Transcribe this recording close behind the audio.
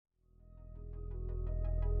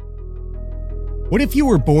What if you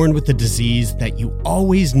were born with a disease that you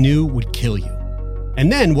always knew would kill you?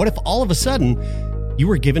 And then what if all of a sudden you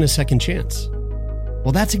were given a second chance?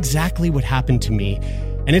 Well, that's exactly what happened to me.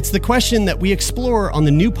 And it's the question that we explore on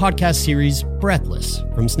the new podcast series, Breathless,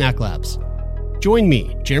 from Snack Labs. Join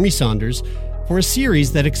me, Jeremy Saunders, for a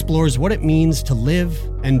series that explores what it means to live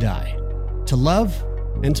and die, to love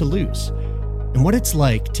and to lose, and what it's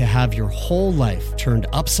like to have your whole life turned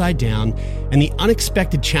upside down and the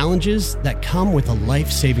unexpected challenges that come with a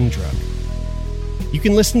life-saving drug. You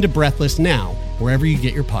can listen to Breathless now, wherever you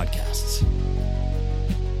get your podcasts.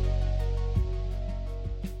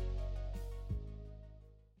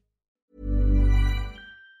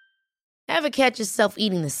 Ever catch yourself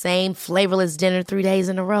eating the same flavorless dinner 3 days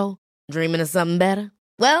in a row? Dreaming of something better?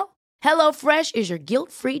 Well, HelloFresh is your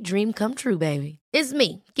guilt-free dream come true, baby. It's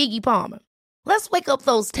me, Keke Palmer. Let's wake up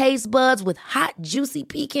those taste buds with hot, juicy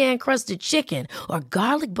pecan-crusted chicken or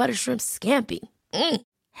garlic butter shrimp scampi.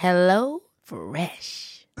 Hello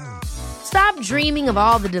Fresh. Stop dreaming of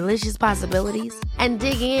all the delicious possibilities and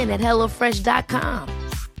dig in at HelloFresh.com.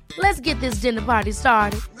 Let's get this dinner party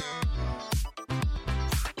started.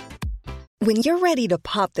 When you're ready to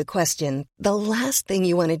pop the question, the last thing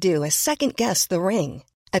you want to do is second-guess the ring.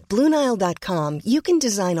 At BlueNile.com, you can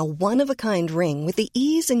design a one-of-a-kind ring with the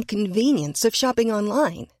ease and convenience of shopping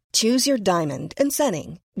online. Choose your diamond and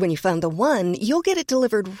setting. When you find the one, you'll get it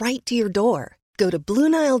delivered right to your door. Go to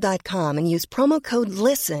BlueNile.com and use promo code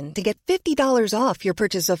LISTEN to get $50 off your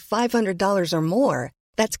purchase of $500 or more.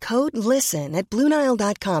 That's code LISTEN at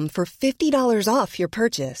BlueNile.com for $50 off your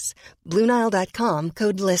purchase. BlueNile.com,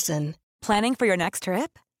 code LISTEN. Planning for your next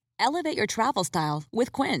trip? Elevate your travel style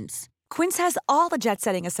with Quince. Quince has all the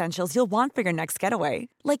jet-setting essentials you'll want for your next getaway,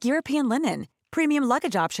 like European linen, premium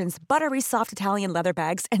luggage options, buttery soft Italian leather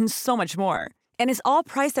bags, and so much more. And is all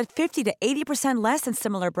priced at 50 to 80% less than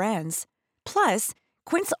similar brands. Plus,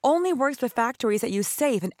 Quince only works with factories that use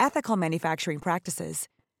safe and ethical manufacturing practices.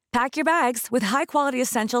 Pack your bags with high-quality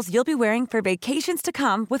essentials you'll be wearing for vacations to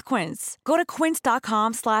come with Quince. Go to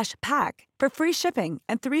quince.com/pack for free shipping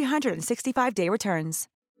and 365-day returns.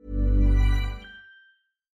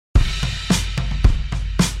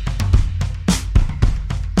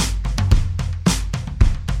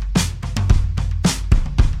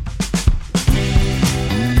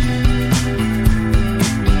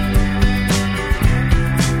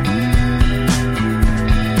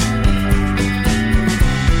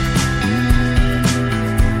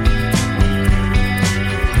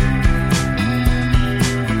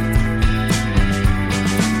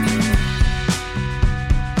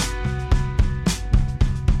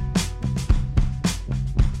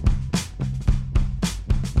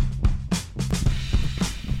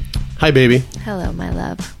 Hi, baby. Hello, my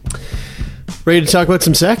love. Ready to talk about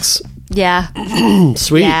some sex? Yeah.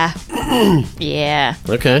 Sweet. Yeah. Yeah.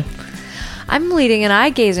 Okay. I'm leading an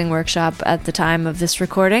eye-gazing workshop at the time of this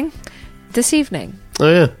recording this evening.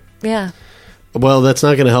 Oh, yeah. Yeah. Well, that's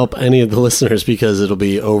not going to help any of the listeners because it'll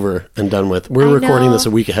be over and done with. We're recording this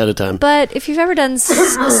a week ahead of time. But if you've ever done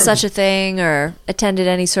such a thing or attended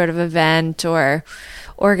any sort of event or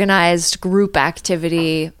organized group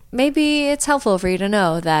activity, maybe it's helpful for you to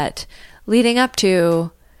know that leading up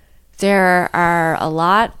to, there are a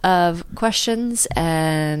lot of questions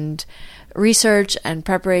and research and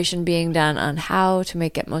preparation being done on how to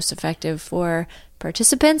make it most effective for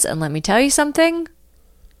participants. And let me tell you something,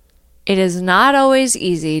 it is not always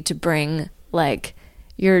easy to bring like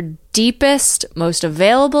your deepest, most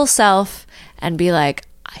available self and be like,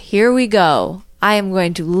 here we go. I am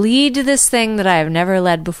going to lead this thing that I have never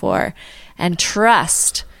led before and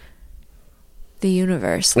trust the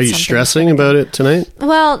universe. Are you stressing about it tonight?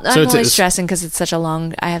 Well, I'm only stressing because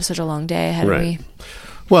I have such a long day ahead of me.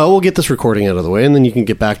 Well, we'll get this recording out of the way, and then you can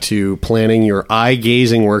get back to planning your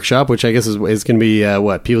eye-gazing workshop, which I guess is going to be,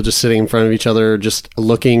 people just sitting in front of each other, just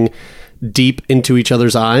looking deep into each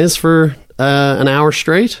other's eyes for an hour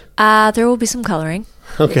straight? There will be some coloring.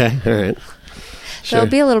 Okay, all right. Sure.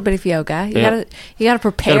 There'll be a little bit of yoga. You gotta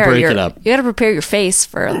prepare. Gotta break it up. You gotta prepare your face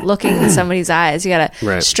for looking in somebody's eyes. You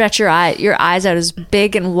gotta stretch your eyes out as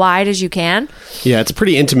big and wide as you can. Yeah, it's a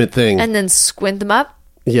pretty intimate thing. And then squint them up.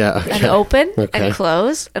 Yeah. Okay. And open and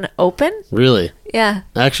close and open. Really? Yeah.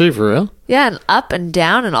 Actually, for real? Yeah, and up and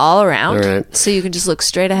down and all around. All right. So you can just look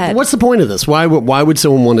straight ahead. What's the point of this? Why would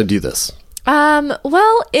someone want to do this?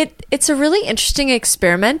 Well, it's a really interesting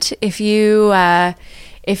experiment. If you have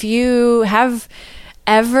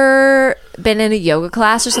ever been in a yoga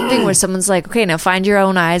class or something where someone's like, okay, now find your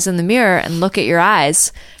own eyes in the mirror and look at your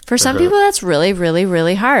eyes. For some people, that's really, really,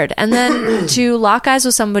 really hard. And then to lock eyes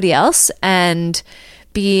with somebody else and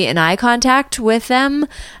be in eye contact with them,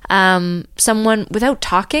 someone without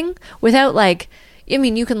talking, without like, I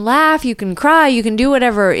mean, you can laugh, you can cry, you can do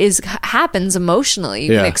whatever happens emotionally.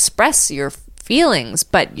 You can express your feelings,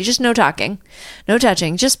 but you just no talking, no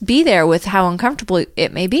touching. Just be there with how uncomfortable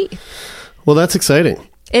it may be. Well, that's exciting.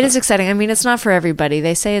 It is exciting. I mean, it's not for everybody.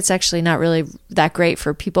 They say it's actually not really that great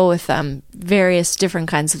for people with various different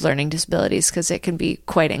kinds of learning disabilities because it can be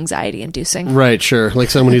quite anxiety inducing. Right, sure. Like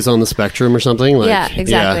someone who's on the spectrum or something. Like, yeah,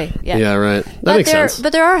 exactly. Yeah, right. That makes sense.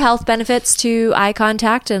 But there are health benefits to eye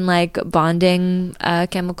contact and like bonding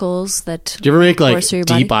chemicals that Do you ever make like course through your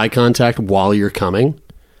body. deep eye contact while you're coming?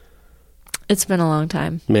 It's been a long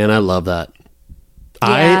time. Man, I love that.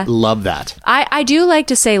 Yeah. I love that. I do like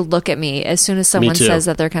to say, look at me, as soon as someone too. says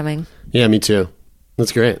that they're coming. Yeah, me too.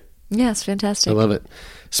 That's great. Yeah, it's fantastic. I love it.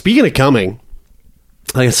 Speaking of coming,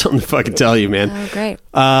 I got something to fucking tell you, man. Oh, great.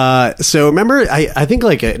 So remember, I think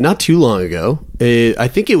like not too long ago, I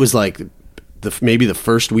think it was like maybe the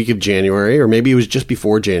first week of January, or maybe it was just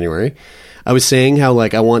before January, I was saying how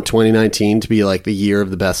like I want 2019 to be like the year of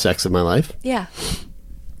the best sex of my life. Yeah.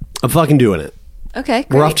 I'm fucking doing it. Okay,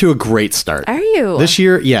 great. We're off to a great start. Are you? This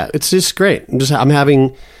year? Yeah, it's just great. I'm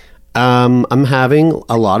having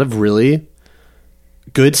a lot of really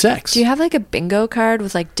good sex. Do you have like a bingo card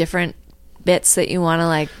with like different bits that you want to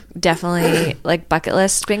like definitely like bucket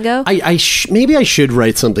list bingo? Maybe I should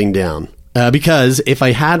write something down because if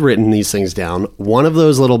I had written these things down, one of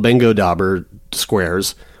those little bingo dauber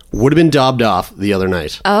squares would have been daubed off the other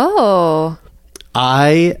night. Oh.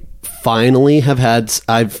 I finally have had.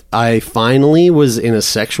 I finally was in a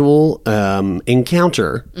sexual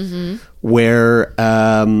encounter where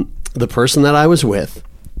the person that I was with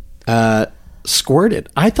squirted.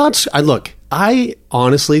 I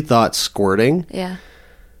honestly thought squirting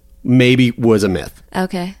maybe was a myth.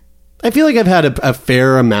 Okay. I feel like I've had a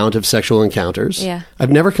fair amount of sexual encounters. Yeah.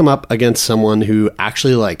 I've never come up against someone who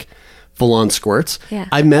actually like full on squirts. Yeah.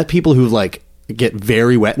 I've met people who like get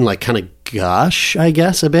very wet and like kind of gush, I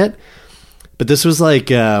guess, a bit. But this was like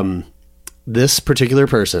this particular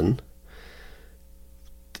person.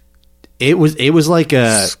 It was like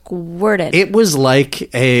a squirted. It was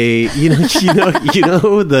like a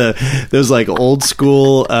those like old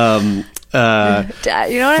school you know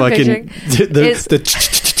what I'm picturing?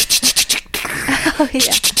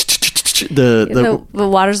 The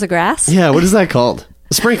waters the grass? Yeah, what is that called?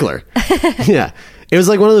 A sprinkler. Yeah. It was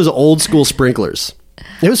like one of those old school sprinklers.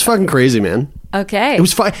 It was fucking crazy, man. Okay. It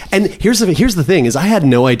was fine. And here's the thing is I had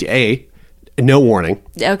no idea, no warning.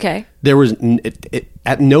 Okay. There was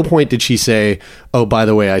at no point did she say, "Oh, by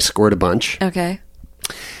the way, I scored a bunch." Okay.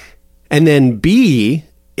 And then B,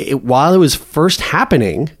 while it was first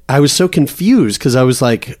happening, I was so confused because I was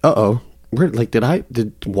like, "Uh-oh,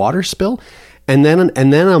 did water spill?" And then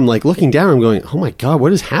I'm like looking down, I'm going, "Oh my God,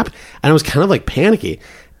 what has happened?" And I was kind of like panicky.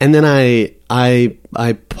 And then I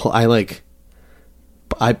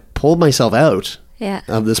pulled myself out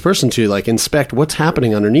of this person to like inspect what's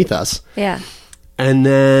happening underneath us. Yeah. And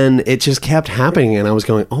then it just kept happening, and I was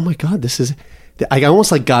going, "Oh my God, this is!" I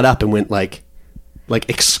almost like got up and went like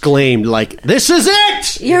exclaimed, like, "This is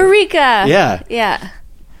it!" Eureka! Yeah, yeah.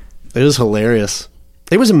 It was hilarious.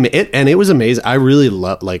 It was amazing. I really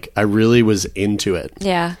I really was into it.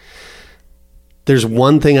 Yeah. There's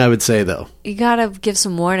one thing I would say though. You gotta give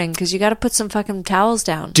some warning because you gotta put some fucking towels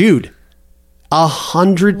down, dude.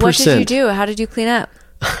 100%. What did you do? How did you clean up?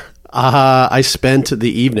 I spent the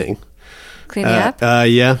evening cleaning up.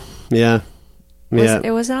 Yeah.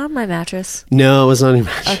 It wasn't on my mattress. No, it was not on your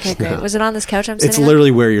mattress. Okay, great. No. Was it on this couch I'm sitting on? It's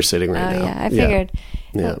literally where you're sitting right now. Oh, yeah. I figured.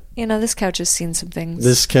 Yeah. Well, this couch has seen some things.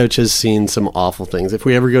 This couch has seen some awful things. If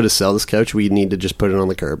we ever go to sell this couch, we need to just put it on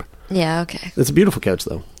the curb. Yeah, okay. It's a beautiful couch,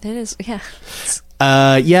 though. It is, yeah.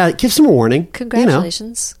 Yeah, give some warning.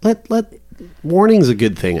 Congratulations. Let warning's a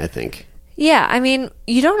good thing, I think. Yeah, I mean,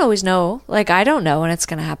 you don't always know. Like, I don't know when it's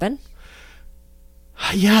going to happen.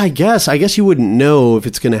 Yeah, I guess you wouldn't know if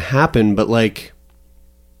it's going to happen, but like,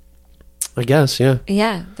 I guess, yeah.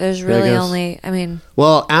 Yeah, there's really only, I mean.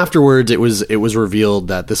 Well, afterwards, it was revealed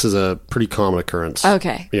that this is a pretty common occurrence.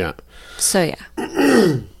 Okay. Yeah. So,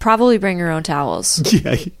 yeah. Probably bring your own towels.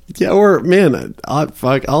 Yeah, or, man,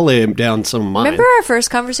 I'll lay down some of mine. Remember our first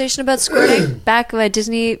conversation about squirting back at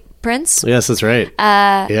Disney Prince? Yes, that's right.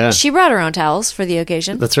 Yeah. She brought her own towels for the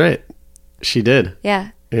occasion. That's right. She did.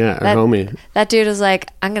 Yeah. Yeah, our homie. That dude was like,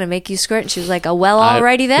 "I'm gonna make you squirt," and she was like, "Oh well,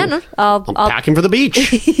 alrighty then. I'm packing for the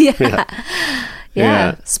beach."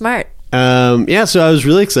 Yeah. Smart. Yeah, so I was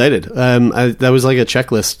really excited. That was like a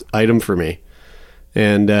checklist item for me.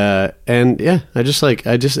 And yeah,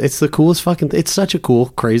 it's the coolest fucking, it's such a cool,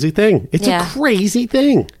 crazy thing. It's a crazy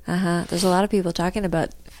thing. There's a lot of people talking about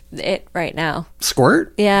it right now.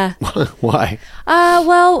 Squirt? Yeah. Why?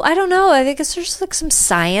 Well, I don't know. I think it's just like some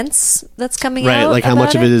science that's coming out. Right, like how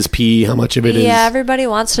much of it is pee, how much of it is... Yeah, everybody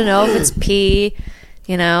wants to know if it's pee,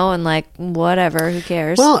 and like whatever, who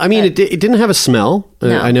cares? Well, I mean, it didn't have a smell.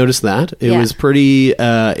 No. I noticed that. It was pretty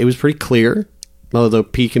clear, although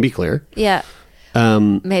pee can be clear. Yeah.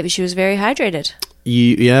 Maybe she was very hydrated.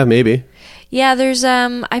 Yeah, maybe. Yeah, there's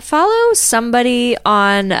I follow somebody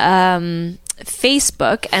on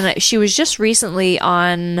Facebook, and she was just recently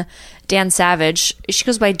on Dan Savage. She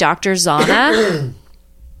goes by Dr. Zana.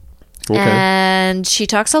 Okay. And she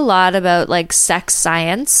talks a lot about like sex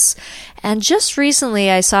science. And just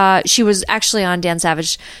recently I saw she was actually on Dan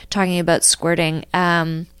Savage talking about squirting.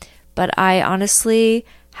 But I honestly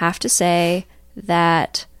have to say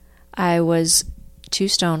that I was too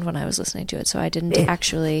stoned when I was listening to it, so I didn't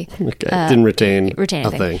actually didn't retain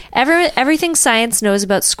anything. Everything science knows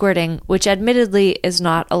about squirting, which admittedly is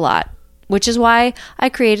not a lot, which is why I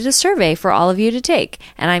created a survey for all of you to take,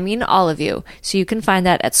 and I mean all of you. So you can find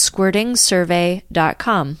that at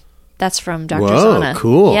squirtingsurvey.com. That's from Dr. Zana.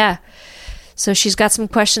 Cool. Yeah. So she's got some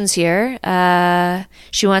questions here.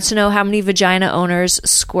 She wants to know how many vagina owners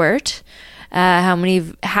squirt.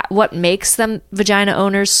 What makes them vagina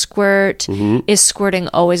owners squirt? Is squirting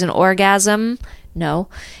always an orgasm? No.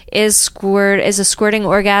 Is a squirting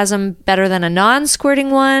orgasm better than a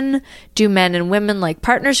non-squirting one? Do men and women like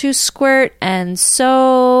partners who squirt? And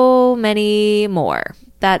so many more.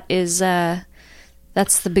 That is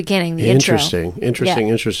that's the beginning, the intro.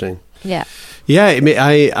 Interesting. Yeah. Yeah,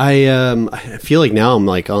 I feel like now I'm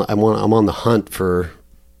on the hunt for.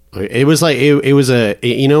 It was like it was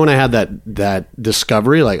when I had that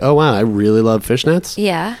discovery, like, oh wow, I really love fishnets.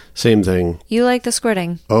 Yeah. Same thing. You like the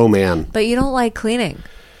squirting. Oh man. But you don't like cleaning.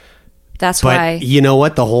 That's but why. You know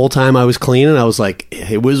what? The whole time I was cleaning, I was like,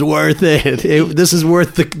 it was worth it. This is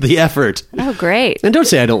worth the effort. Oh, great. And don't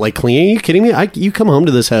say I don't like cleaning. Are you kidding me? You come home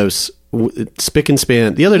to this house spick and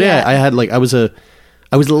span. The other day I had I was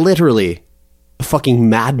literally a fucking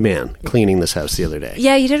madman cleaning this house the other day.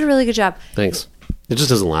 Yeah, you did a really good job. Thanks. It just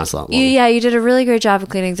doesn't last that long. You did a really great job of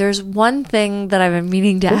cleaning. There's one thing that I've been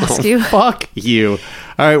meaning to ask you. Fuck you.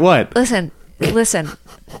 All right, what? Listen. I'm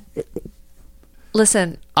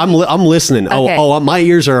listening. Okay. Oh, my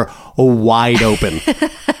ears are wide open.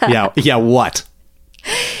 Yeah, what?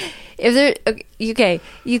 You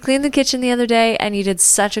cleaned the kitchen the other day and you did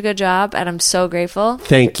such a good job, and I'm so grateful.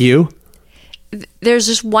 Thank you. There's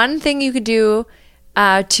just one thing you could do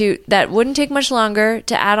that wouldn't take much longer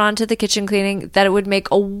to add on to the kitchen cleaning, that it would make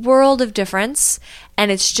a world of difference, and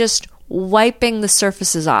it's just wiping the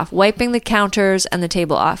surfaces off, wiping the counters and the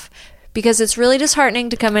table off, because it's really disheartening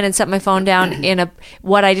to come in and set my phone down in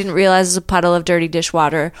what I didn't realize is a puddle of dirty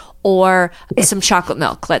dishwater or some chocolate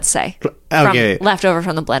milk, let's say, leftover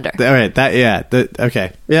from the blender. All right,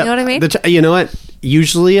 okay, yeah, you know what I mean? You know what?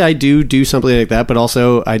 Usually I do something like that, but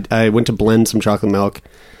also I went to blend some chocolate milk.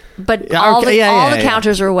 But all the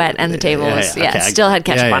counters were wet and the table still had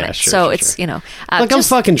ketchup on it. Sure, so sure, it's, Look, I'm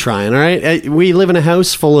fucking trying, all right? We live in a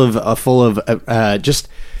house full of just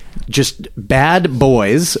bad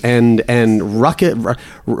boys and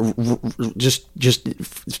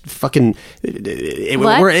fucking.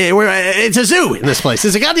 It's a zoo in this place.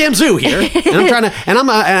 It's a goddamn zoo here, and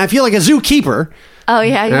I feel like a zookeeper. Oh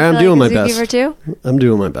yeah, I'm doing my best. Too? I'm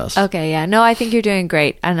doing my best. Okay, yeah, no, I think you're doing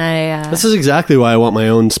great, and this is exactly why I want my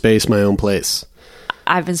own space, my own place.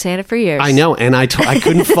 I've been saying it for years. I know, and I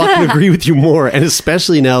couldn't fucking agree with you more, and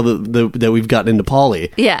especially now that we've gotten into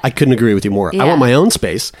poly. Yeah, I couldn't agree with you more. Yeah. I want my own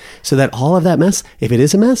space so that all of that mess, if it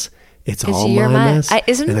is a mess, it's all my mess.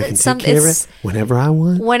 Isn't and it I can take care of it whenever I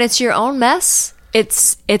want. When it's your own mess,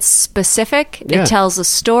 it's specific. Yeah. It tells a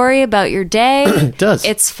story about your day. It does.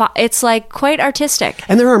 It's like quite artistic.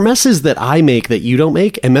 And there are messes that I make that you don't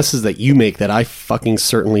make, and messes that you make that I fucking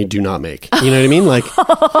certainly do not make. You know what I mean? Like,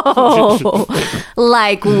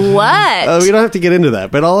 like what? Oh, we don't have to get into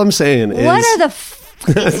that. But all I'm saying is, what are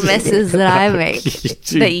the messes that I make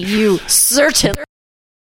that you certainly?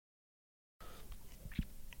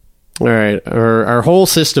 All right, our whole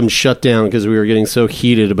system shut down because we were getting so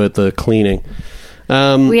heated about the cleaning.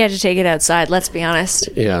 We had to take it outside, let's be honest.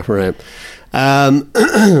 Yeah, right. All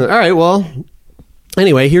right, well,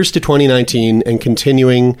 anyway, here's to 2019 and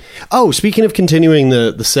continuing. Oh, speaking of continuing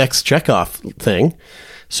the sex checkoff thing.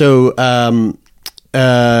 So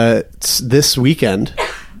this weekend,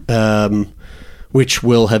 which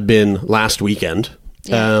will have been last weekend,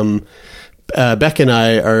 Becca and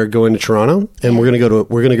I are going to Toronto, and we're gonna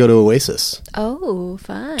go to Oasis Oh,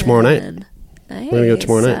 fun. tomorrow night. Nice. We're gonna go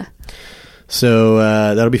tomorrow night. So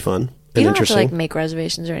that'll be fun. You don't have to interesting. like make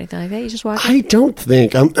reservations or anything like that. You just walk. I don't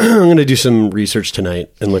think I'm going to do some research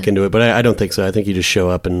tonight and look into it, but I don't think so. I think you just show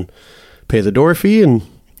up and pay the door fee and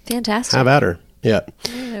Fantastic. have at her. Yeah.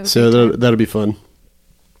 Yeah, So that'll be fun.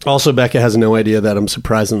 Also, Becca has no idea that I'm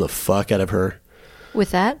surprising the fuck out of her.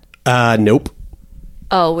 With that? Nope.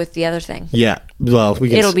 Oh, with the other thing. Yeah. Well,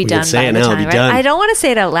 It'll be done say by it the now. time, It'll be right? done. I don't want to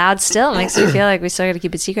say it out loud still. It makes me feel like we still got to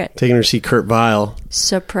keep it secret. Taking her to see Kurt Vile.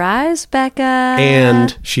 Surprise, Becca.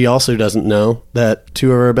 And she also doesn't know that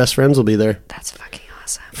 2 of our best friends will be there That's fucking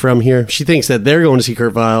awesome. from here. She thinks that they're going to see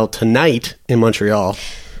Kurt Vile tonight in Montreal.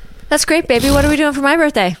 That's great, baby. What are we doing for my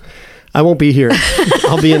birthday? I won't be here.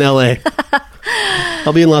 I'll be in LA.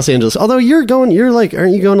 I'll be in Los Angeles. Although aren't you going to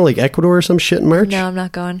like Ecuador or some shit in March? No, I'm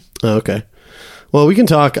not going. Oh, okay. Well, we can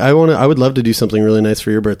talk. I would love to do something really nice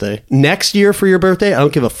for your birthday. Next year for your birthday, I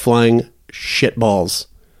don't give a flying shit balls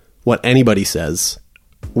what anybody says.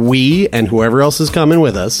 We and whoever else is coming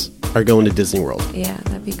with us are going to Disney World. Yeah,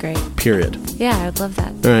 that'd be great. Period. Yeah, I would love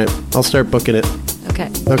that. All right. I'll start booking it.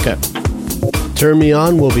 Okay. Okay. Turn Me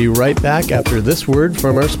On. We'll be right back after this word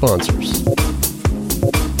from our sponsors.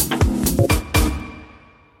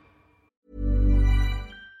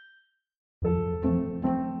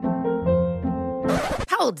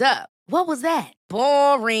 Hold up. What was that?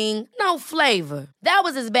 Boring. No flavor. That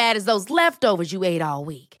was as bad as those leftovers you ate all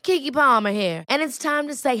week. Keke Palmer here, and it's time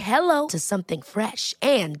to say hello to something fresh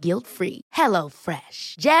and guilt-free. Hello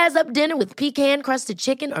Fresh. Jazz up dinner with pecan-crusted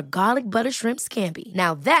chicken or garlic butter shrimp scampi.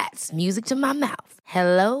 Now that's music to my mouth.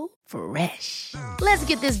 Hello Fresh. Let's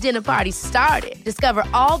get this dinner party started. Discover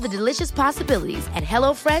all the delicious possibilities at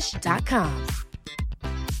hellofresh.com.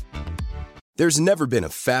 There's never been a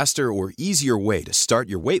faster or easier way to start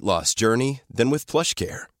your weight loss journey than with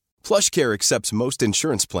PlushCare. PlushCare accepts most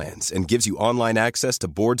insurance plans and gives you online access to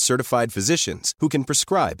board-certified physicians who can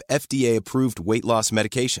prescribe FDA-approved weight loss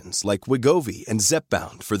medications like Wegovy and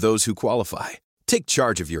Zepbound for those who qualify. Take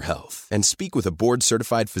charge of your health and speak with a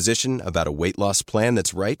board-certified physician about a weight loss plan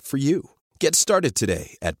that's right for you. Get started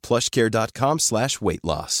today at plushcare.com/weight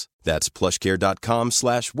loss. That's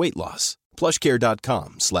plushcare.com/weight loss.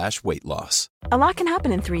 plushcare.com/weight loss. A lot can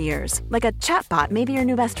happen in 3 years, like a chatbot may be your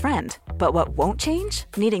new best friend. But what won't change?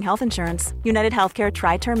 Needing health insurance. United Healthcare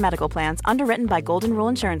Tri-Term Medical Plans, underwritten by Golden Rule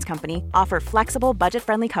Insurance Company, offer flexible,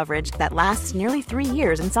 budget-friendly coverage that lasts nearly 3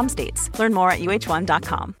 years in some states. Learn more at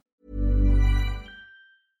uh1.com.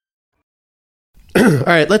 All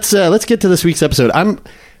right, let's get to this week's episode. I'm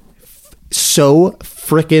so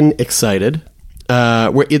freaking excited.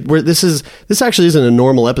 This actually isn't a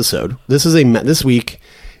normal episode. This week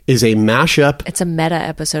is a mashup. It's a meta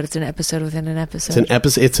episode. It's an episode within an episode. It's an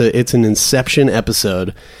episode. It's an Inception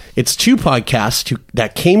episode. It's 2 podcasts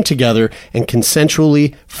that came together and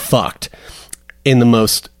consensually fucked in the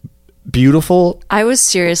most beautiful. I was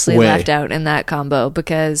seriously way. left out in that combo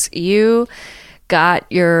because you got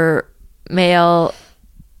your male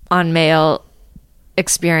on male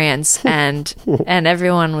experience and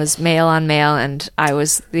everyone was male on male and I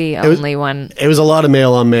was the only one. It was a lot of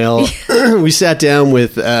male on male. We sat down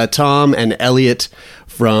with Tom and Elliot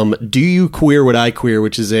from Do You Queer What I Queer,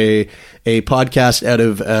 which is a podcast out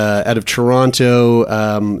of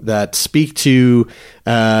Toronto that speak to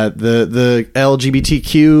the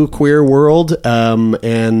LGBTQ queer world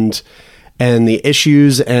and the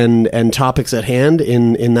issues and topics at hand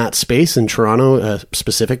in that space in Toronto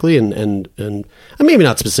specifically and maybe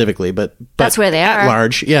not specifically, but that's where they at are.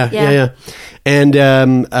 Large. Yeah. And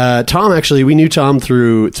Tom, actually, we knew Tom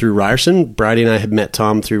through Ryerson. Bridie and I had met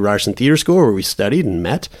Tom through Ryerson Theatre School where we studied and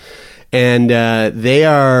met. And they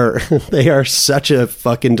are such a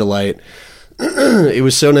fucking delight. It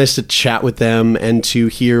was so nice to chat with them and to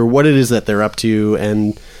hear what it is that they're up to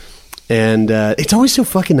and it's always so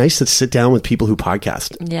fucking nice to sit down with people who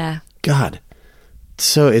podcast. Yeah. God.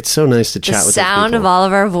 So it's so nice to chat with those sound people. of all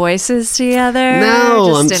of our voices together.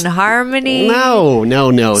 No, just in harmony. No.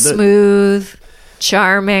 Smooth,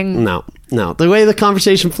 charming. No. The way the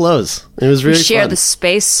conversation flows. It was really We share fun. the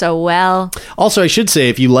space so well. Also, I should say,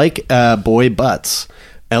 if you like boy butts,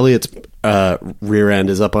 Elliot's rear end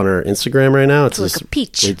is up on our Instagram right now. It's like a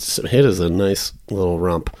peach. It is a nice little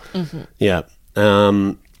rump. Mm-hmm. Yeah.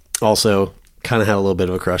 Also, kind of had a little bit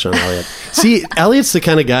of a crush on Elliot. See, Elliot's the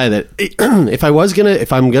kind of guy that if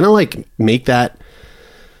I'm gonna like make that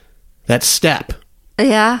step,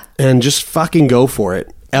 Yeah. and just fucking go for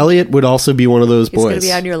it. Elliot would also be one of those He's boys. going to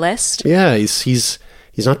be on your list. Yeah, he's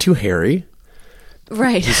not too hairy.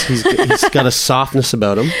 Right. He's got a softness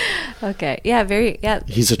about him. Okay. Yeah, yeah.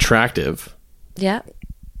 He's attractive. Yeah.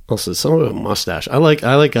 Also, some of a mustache. I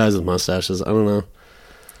like guys with mustaches. I don't know.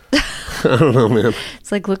 I don't know, man.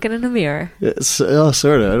 It's like looking in a mirror. It's, sort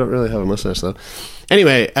of. I don't really have a mustache, though.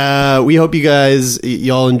 Anyway, we hope you guys,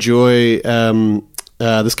 y'all enjoy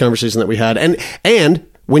this conversation that we had. And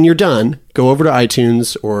when you're done, go over to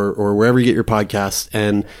iTunes or wherever you get your podcasts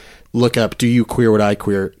and look up Do You Queer What I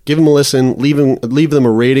Queer. Give them a listen. Leave them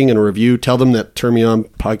a rating and a review. Tell them that Turn Me On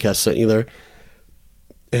podcast sent you there.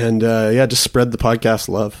 And just spread the podcast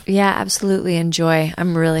love. Yeah, absolutely. Enjoy.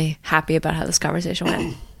 I'm really happy about how this conversation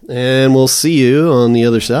went. And we'll see you on the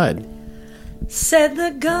other side. Said the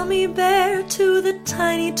gummy bear to the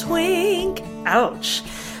tiny twink. Ouch.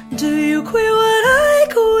 Do you queer what I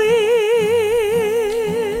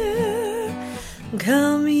queer?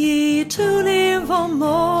 Come ye tune in for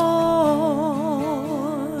more.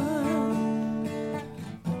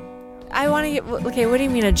 I want to get... Okay, what do you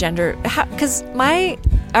mean a gender? Because my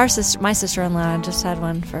sister-in-law just had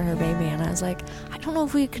one for her baby, and I was like, I don't know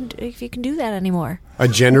if you can do that anymore. A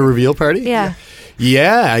gender reveal party? Yeah.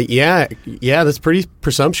 Yeah. That's pretty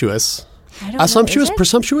presumptuous.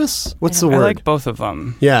 Presumptuous? What's the word? I like both of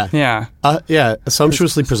them. Yeah.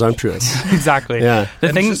 Sumptuously presumptuous. Exactly. Yeah.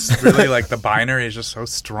 The thing is really like the binary is just so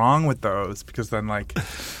strong with those because then like,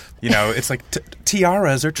 it's like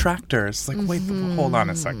tiaras or tractors. Like, wait, hold on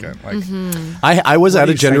a second. Like, I was at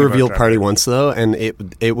a gender reveal party once though, and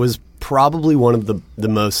it was probably one of the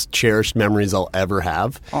most cherished memories I'll ever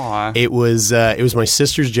have. Aww. It was my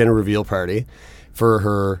sister's gender reveal party for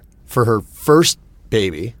her first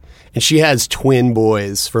baby. And she has twin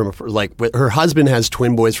boys her husband has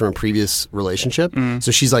twin boys from a previous relationship.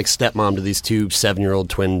 So she's like stepmom to these 2 7-year-old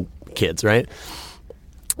twin kids, right?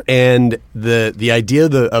 And the idea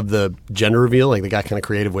of the gender reveal, like they got kind of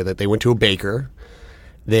creative with it. They went to a baker.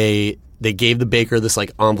 They gave the baker this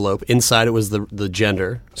like envelope. Inside it was the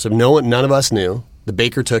gender. So none of us knew. The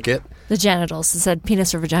baker took it. The genitals. It said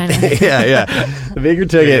penis or vagina. yeah. The baker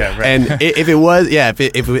took it, right. and if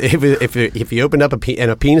he opened up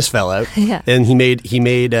and a penis fell out, and he made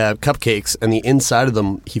cupcakes, and the inside of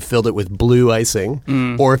them he filled it with blue icing,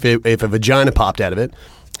 or if a vagina popped out of it,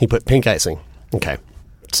 he put pink icing. Okay,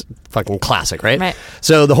 it's fucking classic, right? Right.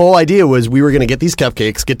 So the whole idea was we were going to get these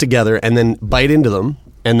cupcakes, get together, and then bite into them,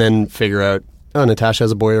 and then figure out, oh, Natasha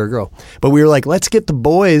has a boy or a girl. But we were like, let's get the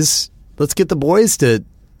boys to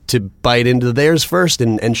bite into theirs first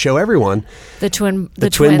and show everyone. The twin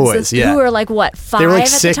boys, yeah. Who were like, what, 5 they were like at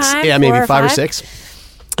 6, the time? yeah, maybe 5 or 6.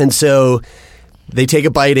 And so they take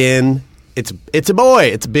a bite in. It's a boy.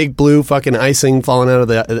 It's a big blue fucking icing falling out of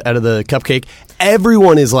the cupcake.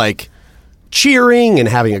 Everyone is like cheering and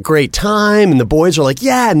having a great time, and the boys are like,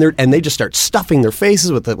 yeah, and they just start stuffing their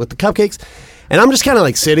faces with the cupcakes. And I'm just kind of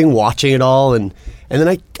like sitting watching it all, and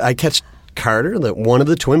then I catch Carter, one of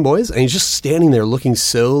the twin boys, and he's just standing there looking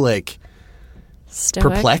so like Stoic.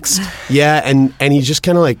 Perplexed. Yeah, and he just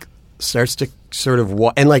kind of like starts to sort of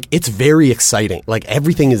and like it's very exciting. Like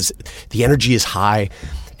everything is, the energy is high,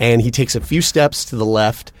 and he takes a few steps to the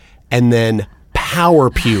left and then power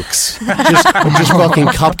pukes. just fucking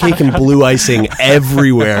cupcake and blue icing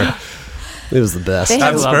everywhere. It was the best.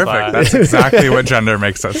 That's perfect. That. That's exactly what gender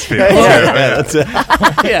makes us feel. Yeah.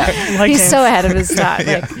 He's so ahead of his time.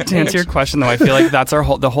 To answer your question, though, I feel like that's the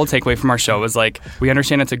whole takeaway from our show is like, we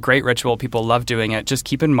understand it's a great ritual. People love doing it. Just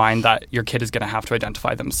keep in mind that your kid is going to have to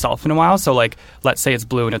identify themselves in a while. So like, let's say it's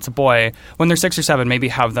blue and it's a boy. When they're 6 or 7, maybe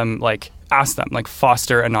have them like, ask them, like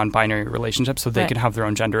foster a non-binary relationship so they can have their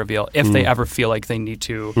own gender reveal if they ever feel like they need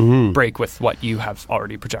to break with what you have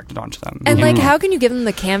already projected onto them. And like, how can you give them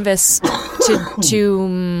the canvas to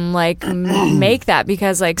like make that?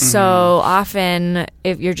 Because like so often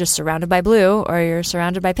if you're just surrounded by blue or you're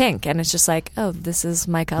surrounded by pink and it's just like, oh, this is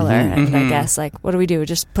my color. And I guess like, what do?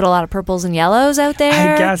 Just put a lot of purples and yellows out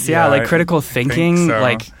there? I guess, yeah, like critical thinking, so.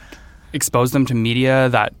 like expose them to media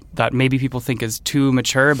that maybe people think is too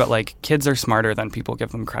mature, but like kids are smarter than people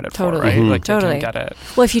give them credit for, right? Like they can get it.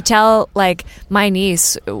 Well, if you tell like my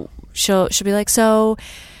niece, she'll be like, so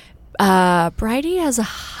Bridie has a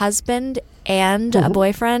husband and a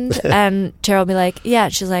boyfriend, and Tara will be like, yeah.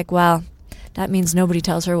 She's like, well, that means nobody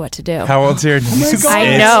tells her what to do. How old's your niece?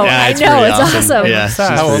 I know. It's awesome. Yeah,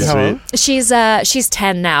 She's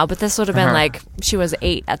 10 now, but this would have been like she was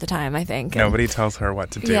 8 at the time, I think. Nobody tells her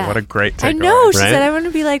what to do. Yeah. What a great takeaway. I know. She right? said I want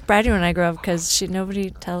to be like Bridie when I grow up because nobody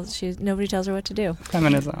tells her what to do.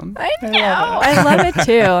 Feminism. I know. I love it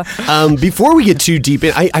too. Before we get too deep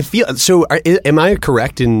in, I feel so. Am I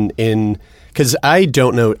correct in because I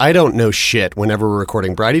don't know shit whenever we're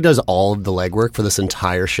recording. Bridie does all of the legwork for this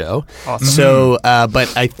entire show. Awesome. So,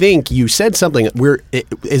 but I think you said something.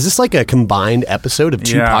 Is this like a combined episode of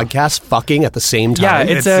two podcasts fucking at the same time?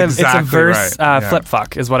 Yeah, it's a verse flip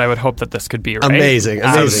fuck is what I would hope that this could be. Right? Amazing.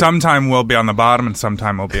 So sometime we'll be on the bottom and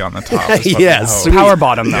sometime we'll be on the top. Yes, power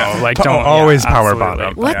bottom though. Like don't always power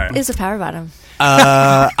bottom. What is a power bottom?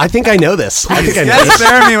 I think I know this. Yes,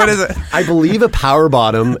 Jeremy, what is it? I believe a power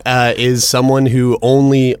bottom is someone who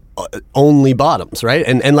only bottoms, right?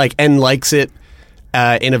 And likes it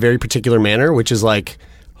in a very particular manner, which is like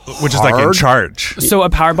in charge. So a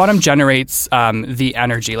power bottom generates the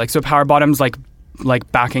energy. Like so, a power bottom's like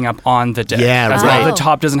backing up on the dick. Yeah, as right. well. The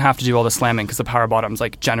top doesn't have to do all the slamming because the power bottom's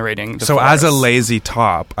like generating. The force. As a lazy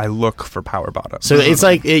top, I look for power bottom. So it's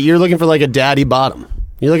like you're looking for like a daddy bottom.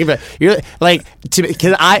 Not a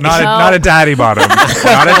daddy bottom.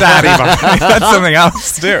 Not a daddy bottom. That's something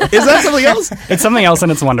else too. Is that something else? It's something else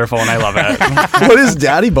and it's wonderful and I love it. What is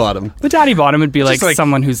daddy bottom? The daddy bottom would be like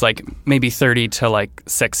someone who's like maybe 30 to like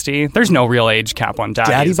 60. There's no real age cap on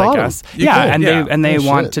daddies, daddy bottom. I guess. They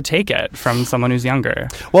want to take it from someone who's younger.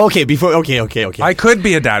 Well, okay. I could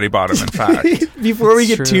be a daddy bottom, in fact. Before we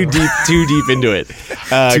get too deep into it,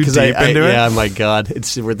 yeah, my God,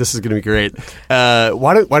 this is going to be great.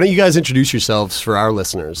 Why don't you guys introduce yourselves for our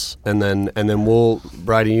listeners, and then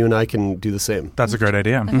Bridie, you and I can do the same. That's a great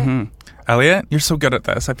idea. Okay. Mm-hmm. Elliot, you're so good at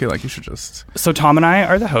this. I feel like you should just... So Tom and I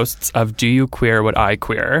are the hosts of Do You Queer What I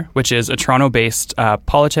Queer, which is a Toronto-based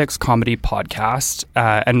politics comedy podcast.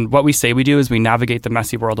 And what we say we do is we navigate the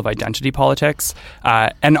messy world of identity politics.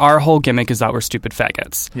 And our whole gimmick is that we're stupid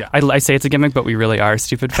faggots. Yeah. I say it's a gimmick, but we really are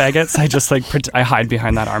stupid faggots. I just I hide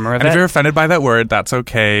behind that armor of and it. If you're offended by that word, that's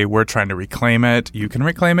okay. We're trying to reclaim it. You can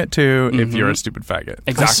reclaim it too if you're a stupid faggot.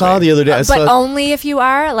 Exactly. I saw the other day. But only if you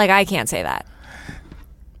are? Like, I can't say that.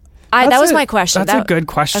 That was my question. That's a good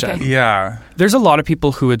question. Okay. Yeah. There's a lot of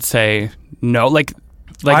people who would say no. Like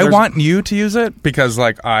I want you to use it because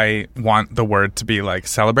I want the word to be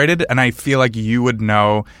celebrated, and I feel like you would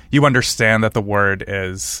know, you understand that the word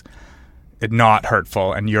is not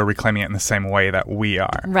hurtful and you're reclaiming it in the same way that we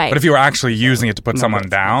are. Right. But if you were actually using it to put someone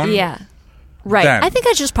down... Yeah. Right. Then. I think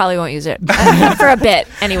I just probably won't use it for a bit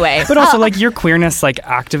anyway. But also, your queerness,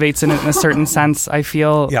 activates in it in a certain sense, I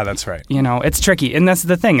feel. Yeah, that's right. It's tricky. And that's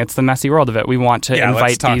the thing. It's the messy world of it. We want to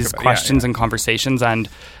invite these questions and conversations. And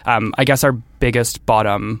I guess our biggest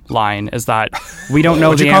bottom line is that we don't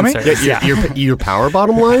know the answers. Your power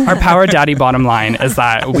bottom line? Our power daddy bottom line is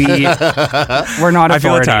that we're not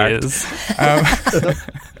authorities.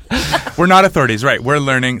 We're not authorities, right? We're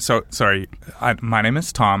learning. So, sorry, my name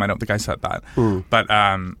is Tom. I don't think I said that. But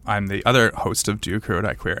I'm the other host of Do You Queer What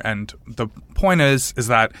I Queer. And the point is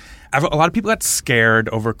that a lot of people get scared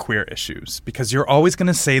over queer issues because you're always going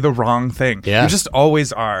to say the wrong thing. Yeah. You just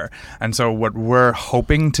always are. And so what we're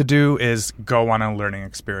hoping to do is go on a learning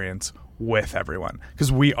experience with everyone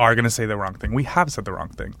because we are going to say the wrong thing. We have said the wrong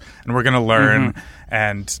thing. And we're going to learn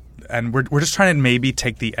and we're just trying to maybe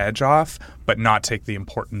take the edge off, but not take the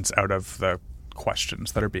importance out of the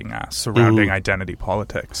questions that are being asked surrounding identity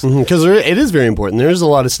politics. Because it is very important. There's a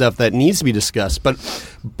lot of stuff that needs to be discussed, but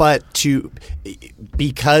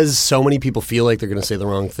because so many people feel like they're going to say the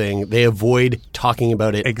wrong thing, they avoid talking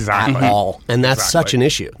about it at all, and that's such an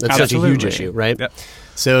issue. That's such a huge issue, right? Yep.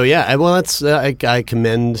 So that's I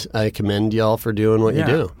commend y'all for doing what you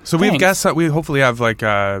do. So we have guests that we hopefully have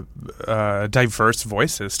diverse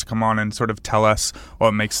voices to come on and sort of tell us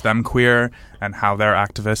what makes them queer and how they're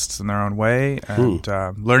activists in their own way and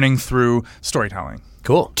learning through storytelling.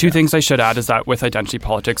 Cool. Two things I should add is that with identity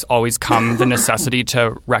politics always come the necessity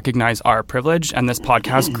to recognize our privilege, and this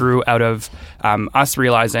podcast grew out of us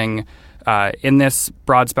realizing in this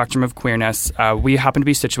broad spectrum of queerness, we happen to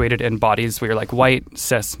be situated in bodies where you're white,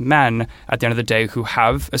 cis men at the end of the day who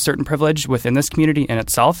have a certain privilege within this community in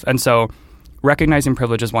itself. And so recognizing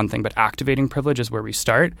privilege is one thing, but activating privilege is where we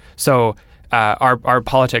start. So our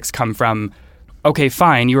politics come from, okay,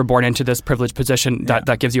 fine, you were born into this privileged position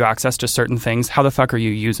that gives you access to certain things. How the fuck are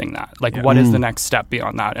you using that? What is the next step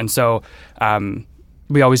beyond that? And so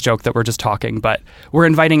we always joke that we're just talking, but we're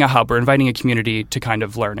inviting a hub, we're inviting a community to kind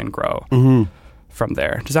of learn and grow from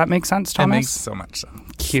there. Does that make sense, Thomas? It makes so much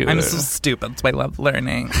sense. Cute. I'm so stupid, so I love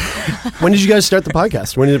learning. When did you guys start the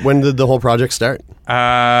podcast? When did the whole project start?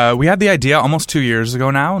 We had the idea almost 2 years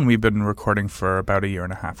ago now, and we've been recording for about a year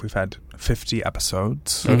and a half. We've had 50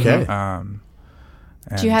 episodes. Okay.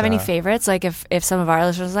 Do you have any favorites? If some of our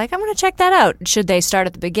listeners are I'm going to check that out, should they start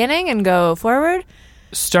at the beginning and go forward?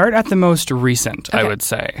 Start at the most recent, I Okay. would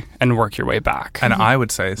say, and work your way back. And I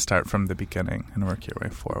would say start from the beginning and work your way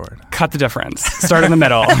forward. Cut the difference. Start in the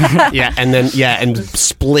middle. and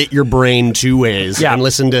split your brain two ways. Yeah. And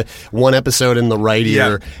listen to one episode in the right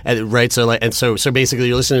ear, right? So so basically,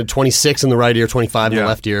 you're listening to 26 in the right ear, 25 in the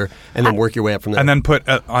left ear, and then work your way up from there. And then put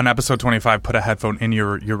on episode 25, put a headphone in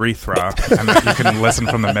your urethra, and you can listen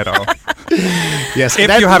from the middle. yes,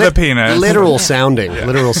 if you have a penis, literal sounding.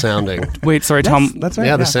 Wait, sorry, Tom. That's right.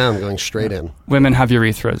 Yeah, the sound going straight in. Women have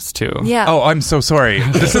urethras too. Yeah. Oh, I'm so sorry.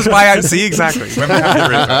 This is why I see exactly. Women have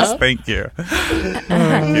urethras. Thank you.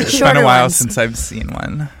 It's been a while since I've seen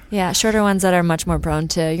one. Yeah, shorter ones that are much more prone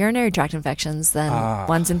to urinary tract infections than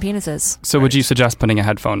ones in penises. So would you suggest putting a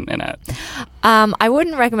headphone in it? I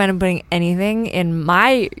wouldn't recommend putting anything in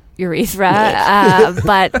my urethra,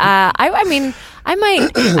 but I mean, I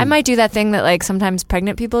might do that thing that like sometimes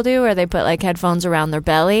pregnant people do, where they put like headphones around their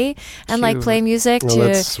belly and like play music.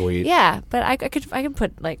 That's sweet. Yeah, but I could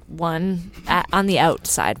put like one on the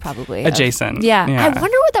outside probably adjacent. Yeah, I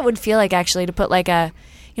wonder what that would feel like actually to put like the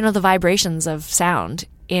vibrations of sound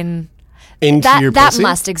in. Into your that pussy?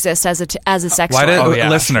 must exist as a sex Why toy.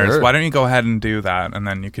 listeners, sure. why don't you go ahead and do that, and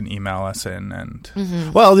then you can email us in and.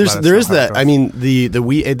 Mm-hmm. Well, there let is us know how it that. goes. I mean, the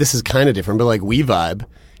this is kind of different, but like WeVibe,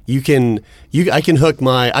 I can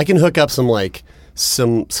hook up some like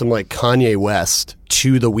Kanye West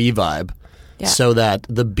to the WeVibe, so that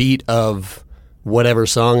the beat of whatever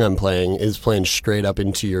song I'm playing is playing straight up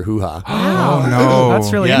into your hoo-ha. Oh no,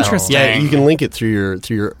 That's really interesting. Yeah, you can link it through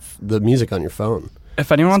the music on your phone. If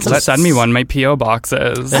anyone wants to send me one, my P.O. box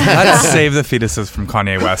is Let's save the fetuses from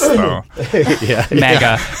Kanye West, though.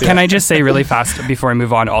 mega. Can I just say really fast before I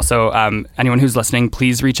move on? Also, anyone who's listening,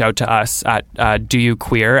 please reach out to us at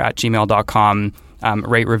doyouqueer@gmail.com.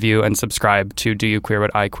 Rate, review, and subscribe to Do You Queer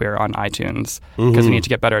What I Queer on iTunes, because we need to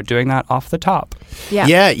get better at doing that off the top.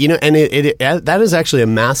 Yeah, and it that is actually a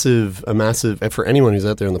massive for anyone who's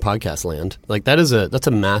out there in the podcast land. Like that's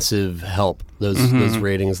a massive help. Those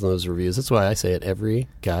ratings and those reviews. That's why I say it every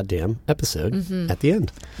goddamn episode at the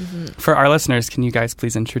end. For our listeners, can you guys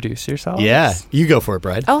please introduce yourselves? Yeah, you go for it,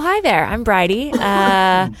 Bride. Oh, hi there. I'm Bridie.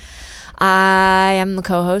 I am the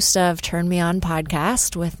co-host of Turn Me On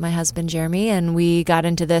podcast with my husband, Jeremy, and we got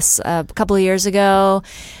into this a couple of years ago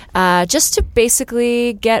just to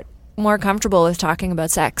basically get more comfortable with talking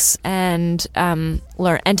about sex and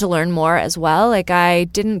learn more as well. Like, I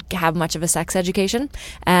didn't have much of a sex education,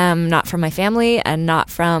 not from my family and not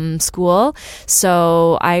from school.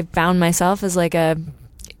 So I found myself as like in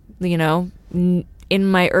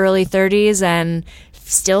my early 30s and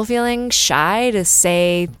still feeling shy to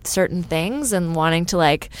say certain things and wanting to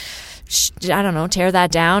tear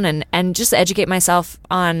that down and just educate myself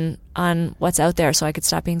on what's out there so I could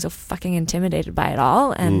stop being so fucking intimidated by it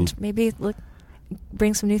all and maybe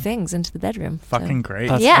bring some new things into the bedroom. Fucking great.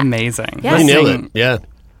 That's Yeah. amazing. Yeah. You nailed it. Yeah.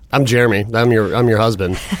 I'm Jeremy. I'm your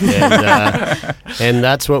husband, and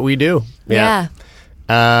that's what we do. Yeah.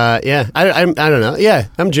 I don't know. Yeah,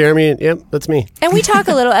 I'm Jeremy. Yep, that's me. And we talk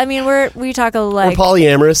a little. I mean, we talk a We're like.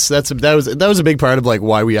 polyamorous. That was a big part of like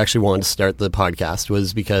why we actually wanted to start the podcast,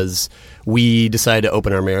 was because we decided to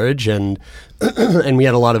open our marriage and and we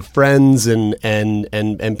had a lot of friends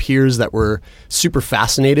and peers that were super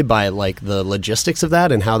fascinated by like the logistics of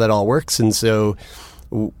that and how that all works. And so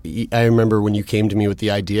I remember when you came to me with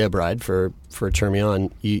the idea, Bride, for Turn Me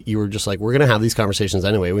On, you were just like, we're going to have these conversations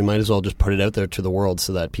anyway. We might as well just put it out there to the world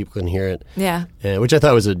so that people can hear it. Yeah. Which I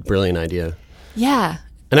thought was a brilliant idea. Yeah.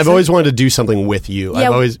 And I've always wanted to do something with you. Yeah.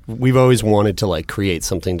 We've always wanted to like create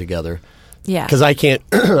something together. Yeah. Because I can't,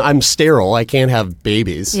 I'm sterile. I can't have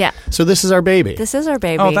babies. Yeah. So this is our baby. This is our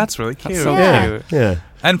baby. Oh, that's really cute. That's so Yeah. cute. Yeah.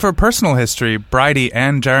 And for personal history, Bridie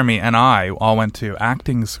and Jeremy and I all went to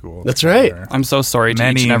acting school. That's right. together. I'm so sorry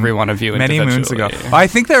to each and every one of you many moons ago. individually. I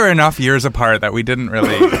think there were enough years apart that we didn't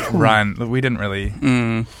really We didn't really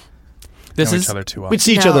This know is each other too well. We'd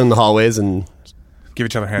see each No. other in the hallways and Give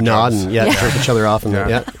each other hand nod jobs. and jerk each other off. And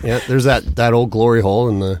Yeah. yeah. There's that old glory hole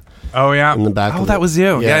in the Oh yeah. in the back. Oh, of that it. was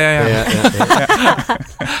you. Yeah.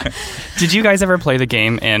 Did you guys ever play the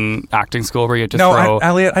game in acting school where you had to No, throw?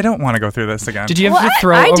 Elliot, I don't want to go through this again. Did you have Well, to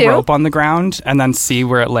throw I a do. rope on the ground and then see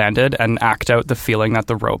where it landed and act out the feeling that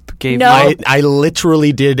the rope gave No. you? I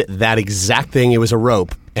literally did that exact thing. It was a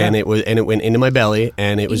rope, and it went into my belly,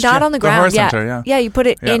 and it was Not on the The ground. horse Yeah. center, yeah. Yeah. You put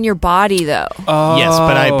it Yeah. in your body though. Oh. Yes,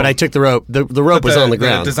 but I took the rope. The rope was on the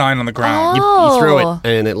ground. design on the ground. Oh. You throw it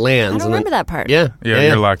and it lands. I don't and remember then, that part. Yeah,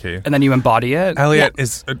 You're lucky. And then you embody it. Elliot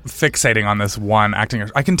is fixating on this one acting.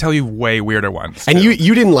 I can tell you way weirder ones. And too.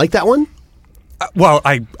 you didn't like that one? Well,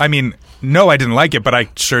 I mean, no, I didn't like it, but I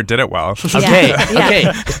sure did it well. Okay,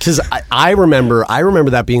 okay. Because I remember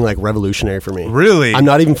that being like revolutionary for me. Really? I'm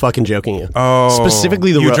not even fucking joking you. Oh,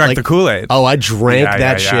 specifically you drank the Kool-Aid. Oh, I drank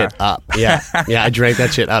that Yeah. shit up. Yeah, I drank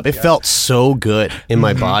that shit up. It felt so good in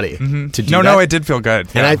my body to do that. No, it did feel good.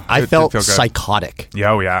 And Yeah, I it felt did feel good. psychotic.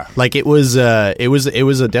 Yeah, oh yeah. Like it was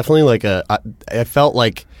definitely like I felt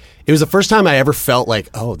like. It was the first time I ever felt like,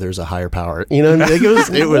 oh, there's a higher power. You know, like it was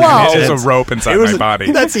Whoa. It was a rope inside my body.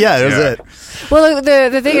 It was it. Well,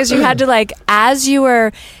 the thing is, you had to like as you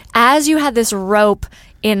had this rope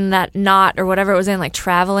in that knot or whatever it was in, like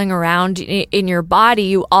traveling around in your body,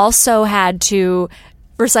 you also had to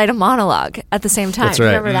recite a monologue at the same time. That's right.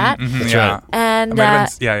 Remember that? That's yeah. right. And It might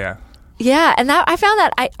have been- yeah. yeah, and that I found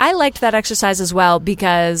that I liked that exercise as well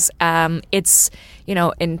because it's, you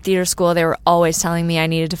know, in theater school they were always telling me I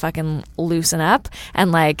needed to fucking loosen up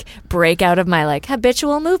and like break out of my like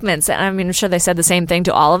habitual movements. And I mean, I'm sure they said the same thing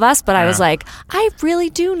to all of us, but I was like, I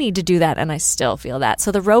really do need to do that, and I still feel that.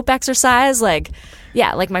 So the rope exercise, like,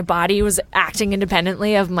 yeah, like my body was acting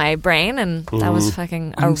independently of my brain, and that was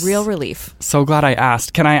fucking a real relief. So glad I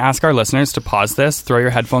asked. Can I ask our listeners to pause this, throw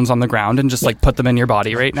your headphones on the ground, and just like put them in your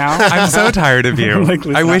body right now? I'm so tired of you. Like,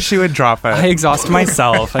 listen, I wish you would drop it. I exhaust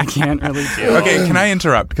myself. I can't really do it. Okay, can I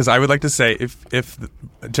interrupt? Because I would like to say, if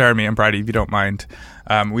Jeremy and Bridie, if you don't mind,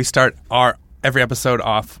 we start every episode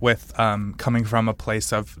off with coming from a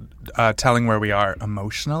place of telling where we are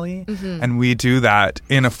emotionally, and we do that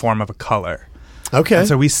in a form of a color. Okay. And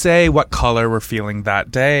so we say what color we're feeling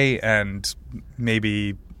that day and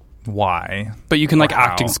maybe why. But you can like or how.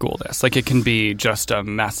 acting school this. Like it can be just a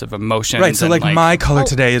mess of emotions. Right, so and, like my color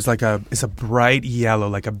today is like a bright yellow,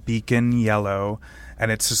 like a beacon yellow,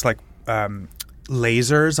 and it's just like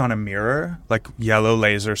lasers on a mirror, like yellow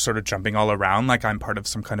lasers sort of jumping all around like I'm part of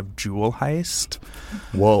some kind of jewel heist.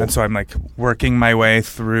 Whoa. And so I'm like working my way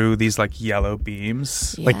through these like yellow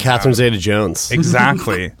beams. Like Catherine Zeta-Jones.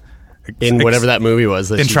 Exactly. In whatever that movie was.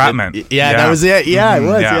 That she Entrapment. did. Yeah, that was it. Yeah, it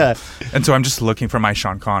was, yeah. And so I'm just looking for my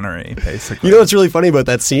Sean Connery, basically. You know what's really funny about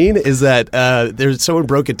that scene is that there's someone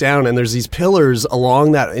broke it down, and there's these pillars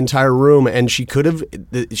along that entire room, and she could have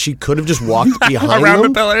just walked behind Around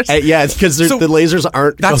them. the pillars? Yeah, it's because So the lasers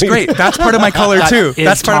aren't. That's going- great. That's part of my color too. is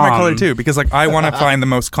That's part of my Tom. color too, because like I want to find the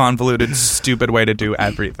most convoluted, stupid way to do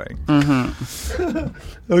everything.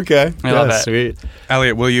 Okay, I love it. Sweet.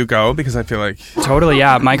 Elliot, will you go? Because I feel like Totally,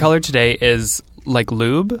 yeah. My color today is like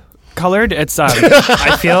lube colored. It's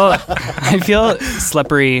I feel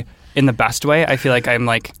slippery in the best way. I feel like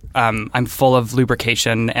I'm full of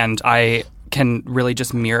lubrication, and I can really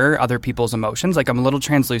just mirror other people's emotions. Like I'm a little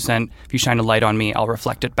translucent. If you shine a light on me, I'll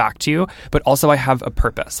reflect it back to you. But also I have a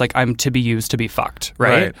purpose. Like I'm to be used to be fucked,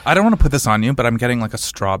 right? I don't want to put this on you, but I'm getting like a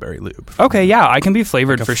strawberry lube. Okay, yeah, I can be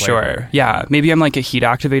flavored Like a for flavor. sure. Yeah, maybe I'm like a heat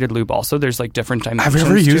activated lube also. There's like different dimensions. Have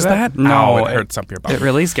you ever to used it. that? No, Ow, it hurts up your body. It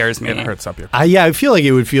really scares me. It hurts up your Yeah, I feel like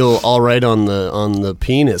it would feel all right on the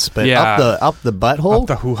penis, but Yeah. up the butthole. Up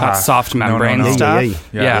the hoo-ha. That soft No, no, membrane no. stuff.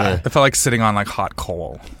 Yeah. Yeah. It felt like sitting on like hot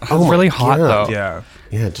coal. It's really hot God. though. Yeah.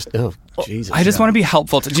 Yeah, just Jesus. I just want to be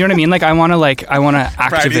helpful. Do you know what I mean? Like I want to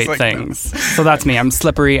activate like things. So that's me. I'm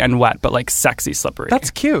slippery and wet, but like sexy slippery. That's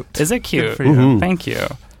cute. Is it cute? Good for you. Thank you.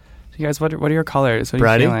 So you guys, what are your colors? What are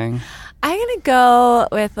Bridie? you feeling? I'm gonna go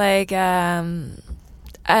with like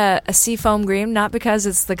a seafoam green, not because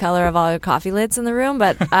it's the color of all your coffee lids in the room,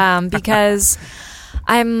 but because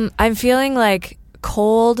I'm feeling like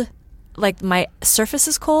cold, like my surface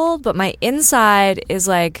is cold, but my inside is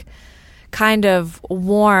like kind of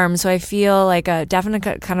warm, so I feel like a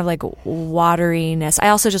definite kind of like wateriness. I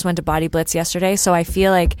also just went to Body Blitz yesterday, so I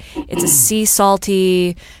feel like it's a sea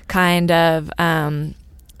salty kind of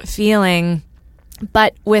feeling,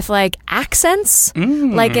 but with like accents,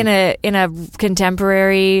 like in a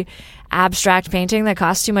contemporary abstract painting that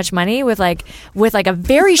costs too much money, with like a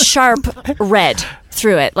very sharp red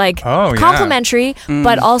through it, like Oh, yeah. complimentary,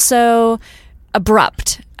 but also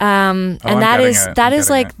abrupt. And I'm that getting is it. that I'm is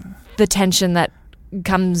getting like the tension that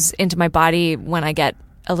comes into my body when I get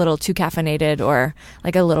a little too caffeinated or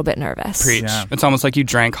like a little bit nervous. Preach. Yeah. It's almost like you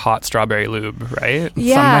drank hot strawberry lube, right?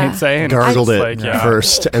 Yeah. Some might say. And gargled it's it like, yeah.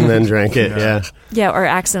 first and then drank it. Yeah. Yeah, or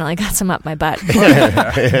accidentally got some up my butt.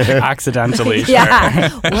 Accidentally. Sure. Yeah.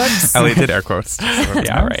 Whoops. Elliot did air quotes.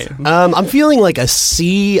 Yeah, right. I'm feeling like a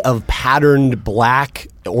sea of patterned black,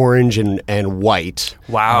 orange, and white.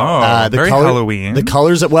 Wow. Very Halloween. The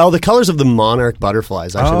colors of the monarch butterfly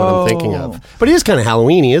is actually what I'm thinking of. But it is kind of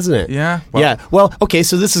Halloweeny, isn't it? Yeah, well- yeah. Well, okay.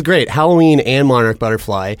 So this is great, Halloween and monarch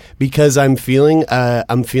butterfly, because I'm feeling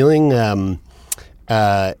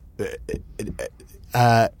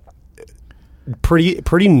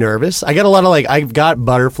pretty nervous. I got a lot of I've got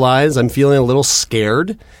butterflies. I'm feeling a little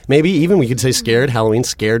scared. Maybe even we could say scared. Halloween,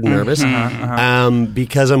 scared, nervous.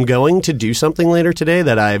 Because I'm going to do something later today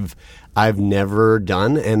that I've never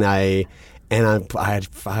done, and I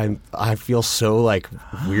feel so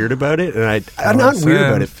weird about it, and I'm not weird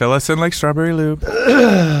about it. Fill us in like strawberry loop.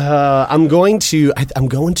 I'm going to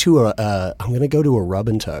go to a rub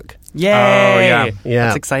and tug. Yay! Oh yeah.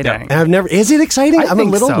 That's exciting. And I've never. Is it exciting? I'm think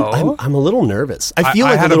a little. so. I'm a little nervous. I feel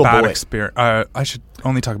like had a little bad boy. experience. I should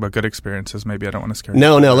only talk about good experiences. Maybe I don't want to scare you.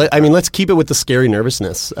 No. Let's keep it with the scary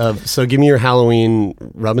nervousness. So give me your Halloween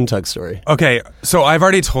rub and tug story. Okay, so I've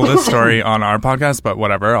already told this story on our podcast, but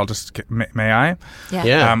whatever. I'll just may I?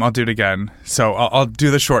 Yeah. I'll do it again. So I'll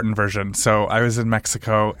do the shortened version. So I was in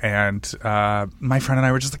Mexico, and my friend and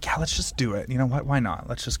I were just like, yeah, let's just do it. You know what? Why not?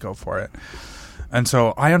 Let's just go for it. And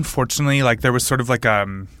so I unfortunately, there was sort of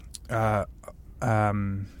a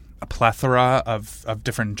plethora of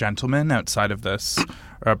different gentlemen outside of this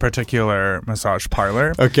particular massage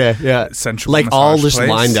parlor. Okay, yeah. Sensual like massage all just place.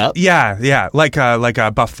 lined up? Yeah. Like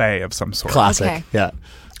a buffet of some sort. Classic. Okay. Yeah.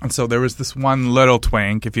 And so there was this one little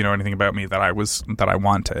twink, if you know anything about me, that I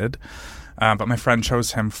wanted. But my friend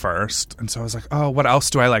chose him first. And so I was like, oh, what else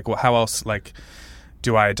do I like? Well, how else,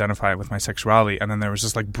 do I identify with my sexuality? And then there was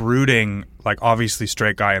this brooding, obviously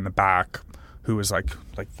straight guy in the back who was like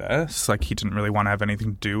this, he didn't really want to have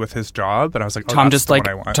anything to do with his job. But I was like, oh, Tom that's just the one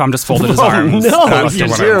I want. Tom just folded his arms. No, That's you the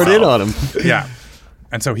one I zeroed in want. on him. Yeah.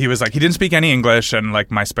 And so he was he didn't speak any English, and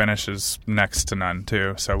my Spanish is next to none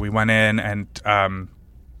too. So we went in, and I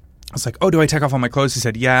was like, oh, do I take off all my clothes? He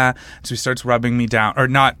said, yeah. So he starts rubbing me down, or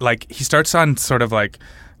not, he starts on sort of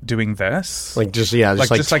doing this. Just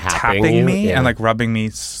tapping you. me Yeah. and rubbing me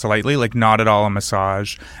slightly, not at all a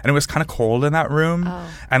massage. And it was kind of cold in that room. Oh.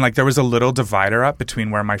 And there was a little divider up between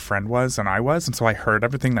where my friend was and I was. And so I heard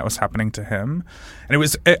everything that was happening to him. And it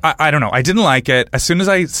was, I don't know, I didn't like it. As soon as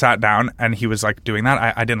I sat down and he was doing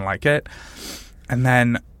that, I didn't like it. And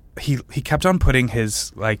then he kept on putting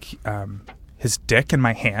his dick in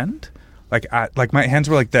my hand. My hands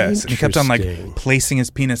were like this. And he kept on Interesting. placing his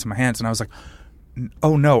penis in my hands. And I was like,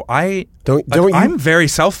 oh no, you? I'm very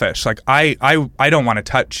selfish. I don't want to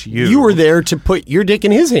touch you. You were there to put your dick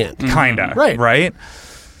in his hand. Kinda. Right.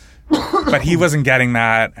 But he wasn't getting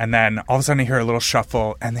that, and then all of a sudden I hear a little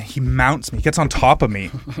shuffle, and then he mounts me. He gets on top of me,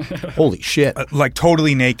 Holy shit.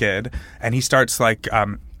 totally naked, and he starts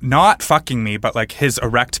not fucking me, but his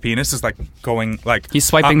erect penis is going He's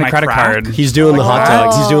swiping up the my credit crack. card. He's doing the hot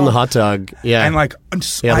dog. He's doing the hot dog. Yeah. And I'm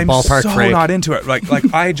Yeah, the ballpark so break. not into it.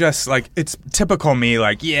 I just it's typical me.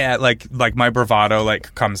 My bravado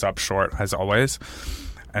comes up short as always.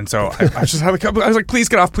 And so I just had I was like, please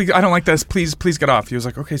get off. Please, I don't like this. Please get off. He was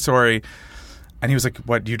like, okay, sorry. And he was like,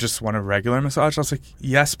 what, you just want a regular massage? I was like,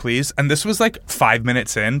 yes, please. And this was 5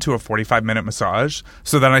 minutes into a 45-minute massage.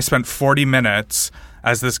 So then I spent 40 minutes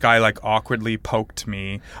as this guy awkwardly poked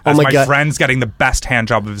me as my my God. friend's getting the best hand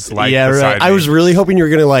job of his life. Yeah, beside right. I me. was really hoping you were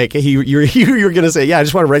gonna you were gonna say, yeah, I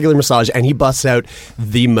just want a regular massage, and he busts out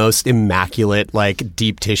the most immaculate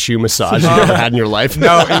deep tissue massage you've ever had in your life.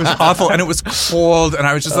 No, it was awful, and it was cold, and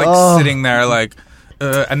I was just sitting there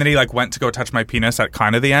and then he went to go touch my penis at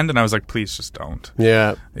kind of the end, and I was like, please just don't.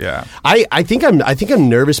 Yeah. I think I'm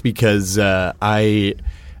nervous because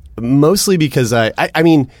mostly because I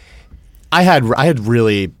mean I had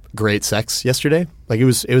really great sex yesterday. It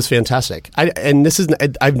was fantastic.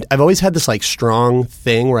 I've always had this strong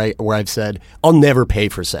thing where I've said I'll never pay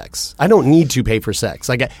for sex. I don't need to pay for sex.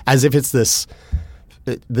 As if it's this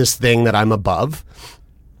thing that I'm above,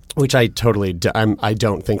 which I totally I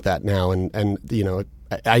don't think that now. And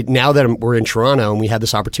now that we're in Toronto and we had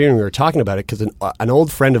this opportunity, we were talking about it because an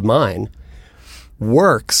old friend of mine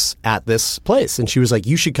works at this place, and she was like,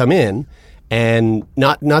 you should come in. And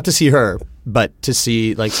not to see her, but to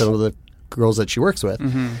see some of the girls that she works with.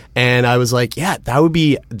 Mm-hmm. And I was like, yeah, that would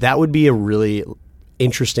be a really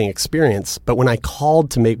interesting experience. But when I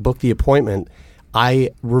called to book the appointment, I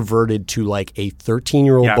reverted to a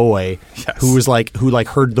 13-year-old boy who was who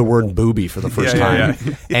heard the word booby for the first time.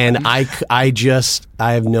 Yeah. And I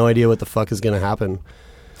have no idea what the fuck is going to happen.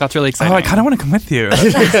 That's really exciting. Oh, I kind of want to come with you.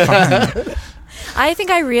 I think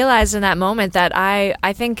I realized in that moment that I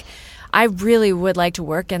think I really would like to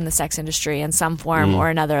work in the sex industry in some form or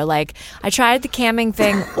another. I tried the camming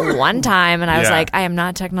thing one time, and I was like, I am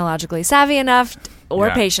not technologically savvy enough or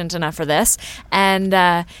patient enough for this. And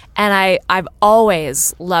I've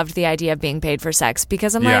always loved the idea of being paid for sex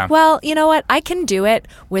because I'm like, well, you know what? I can do it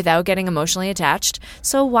without getting emotionally attached.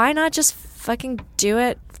 So why not just fucking do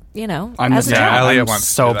it I'm as a yeah, job. Elliot I'm wants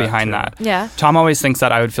to so do that, behind too. that. Yeah. Tom always thinks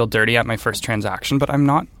that I would feel dirty at my first transaction, but I'm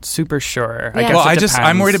not super sure. I Yeah. guess Well, it I'm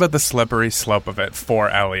depends. worried about the slippery slope of it for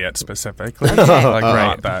Elliot specifically. Okay. Like, Right.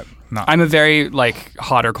 not that. Not. I'm a very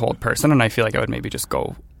hot or cold person, and I feel like I would maybe just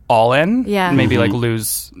go all in. Yeah. Maybe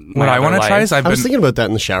lose. What I want to try is I was thinking about that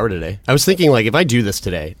in the shower today. I was thinking if I do this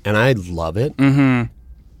today and I love it,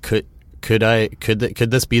 could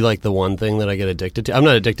this be the one thing that I get addicted to? I'm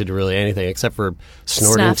not addicted to really anything except for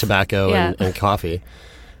snorting Snuff. tobacco Yeah. and coffee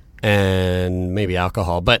and maybe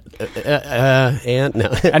alcohol. But and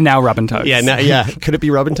no. And now rub and tugs. yeah. Could it be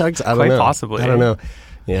rub and tugs? I don't Quite know. possibly. I don't know.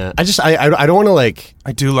 Yeah, I don't want to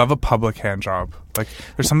I do love a public hand job.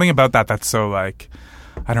 There's something about that that's so I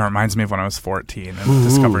don't know, it reminds me of when I was 14 and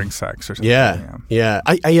discovering sex or something. Yeah.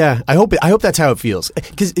 I hope that's how it feels.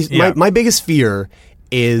 Because my biggest fear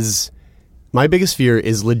is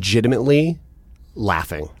legitimately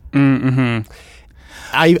laughing. Mm-hmm.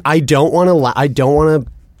 I don't want to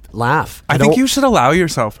laugh. I think you should allow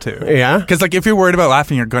yourself to. Yeah? Because if you're worried about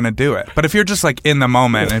laughing, you're going to do it. But if you're just in the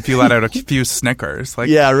moment and if you let out a few snickers,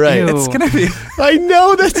 yeah, right. it's going to be. I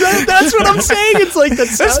know that's what I'm saying.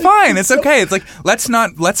 It's It's fine. It's okay. It's let's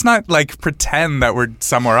not pretend that we're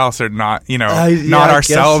somewhere else or not not I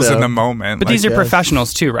ourselves guess so. in the moment. But these are guess.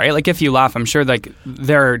 professionals too, right? If you laugh, I'm sure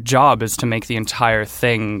their job is to make the entire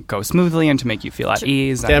thing go smoothly and to make you feel at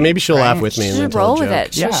ease. Yeah, and- maybe she'll laugh with me. She and then should tell a roll with joke.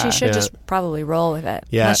 it. She should Yeah. just probably roll with it.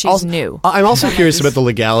 Yeah, Unless she's Also- new. I'm also curious about the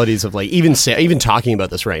legalities of even talking about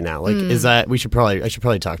this right now. Is that I should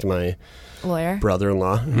probably talk to my Lawyer.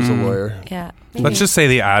 brother-in-law who's a lawyer. Yeah. Let's just say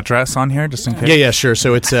the address on here, just in case. Yeah, sure.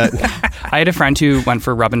 So it's I had a friend who went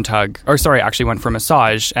for rub and tug, actually went for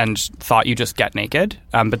massage and thought you just get naked.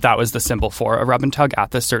 But that was the symbol for a rub and tug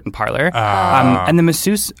at this certain parlor. And the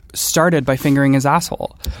masseuse started by fingering his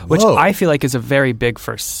asshole, which Whoa. I feel like is a very big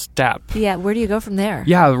first step. Yeah. Where do you go from there?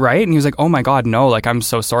 Yeah, right? And he was like, oh my God, no, I'm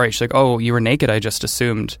so sorry. She's like, oh, you were naked, I just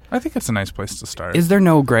assumed. I think it's a nice place to start. Is there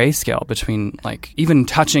no gray scale between even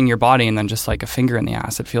touching your body and then just a finger in the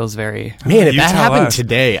ass? It feels very... Man, if You that tell happened us.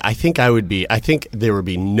 today, I think there would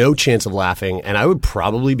be no chance of laughing, and I would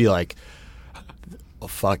probably be like, oh,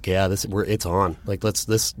 fuck yeah, it's on.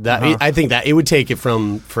 I think that it would take it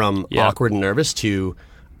from Yeah. awkward and nervous to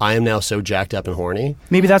I am now so jacked up and horny.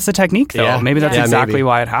 Maybe that's the technique, though. Yeah. Maybe that's Yeah, exactly maybe.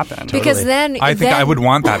 why it happened. Because then I think I would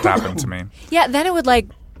want that to happen to me. Yeah, then it would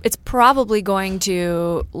it's probably going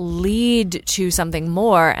to lead to something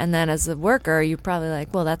more, and then as a worker, you're probably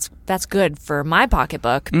well, that's good for my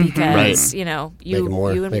pocketbook because Right. you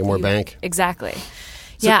Make more bank. Exactly.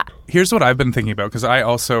 So yeah. Here's what I've been thinking about because I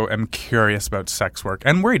also am curious about sex work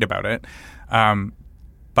and worried about it.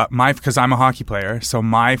 But because I'm a hockey player, so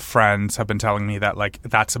my friends have been telling me that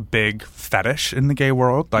that's a big fetish in the gay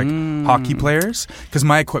world, hockey players, because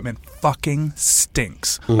my equipment fucking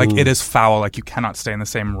stinks. It is foul. You cannot stay in the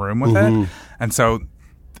same room with it. And so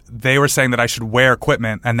they were saying that I should wear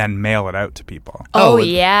equipment and then mail it out to people. Oh,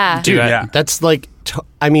 yeah. Do it. Yeah. That's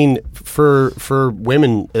for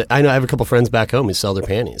women, I know I have a couple friends back home who sell their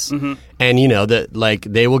panties, and that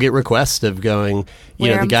they will get requests of going.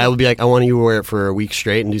 Wear The 'em guy for- will be like, "I want you to wear it for a week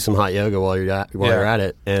straight and do some hot yoga while you're at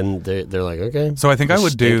it," and they're like, "Okay." So I think I Just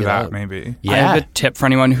would do stink it that out. maybe. I have a tip for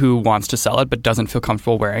anyone who wants to sell it but doesn't feel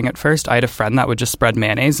comfortable wearing it first. I had a friend that would just spread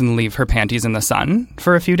mayonnaise and leave her panties in the sun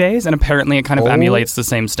for a few days, and apparently it kind of emulates the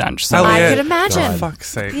same stench. So I Elliot, could imagine. For fuck's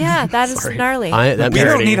sake. Yeah, that is gnarly. That We don't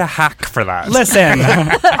parody. need a hack for that. listen,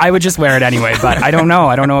 I would just wear it anyway, but I don't know.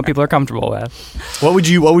 I don't know what people are comfortable with. What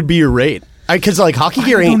would be your rate? Because hockey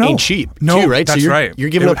gear I don't know. ain't cheap. No, too, right? That's so you're, right. You're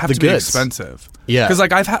giving it up would have the to be goods. expensive. Yeah. Because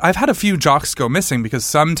I've had a few jocks go missing because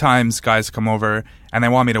sometimes guys come over and they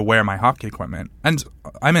want me to wear my hockey equipment, and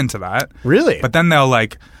I'm into that. Really? But then they're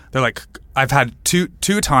like, I've had two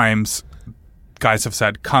times guys have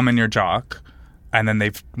said, "Come in your jock," and then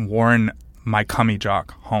they've worn my cummy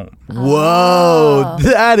jock home. Whoa,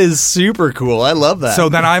 that is super cool. I love that. So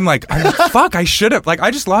then I'm like, fuck, I should have. I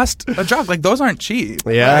just lost a jock. Those aren't cheap.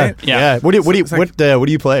 yeah, right? Yeah. What do you It's like- what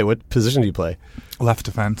do you play? What position do you play? Left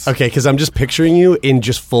defense. Okay, because I'm just picturing you in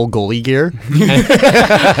just full goalie gear. So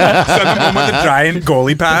the one with the giant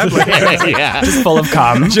goalie pad. yeah, Just full of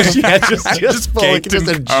cum. just full, caked just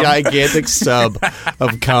in a cum. gigantic sub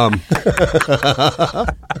of cum.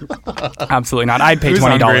 Absolutely not. I'd pay Who's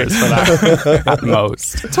 $20 hungry? for that at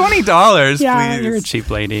most. $20, Yeah, please. you're a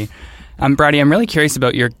cheap lady. Brady, I'm really curious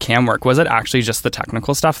about your cam work. Was it actually just the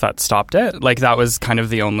technical stuff that stopped it? That was kind of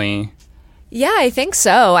the only... Yeah, I think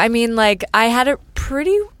so. I mean, I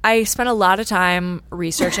spent a lot of time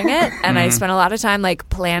researching it, and I spent a lot of time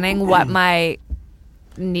planning what my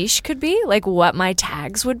niche could be, like what my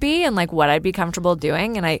tags would be and like what I'd be comfortable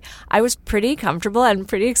doing. And I was pretty comfortable and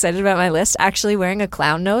pretty excited about my list. Actually wearing a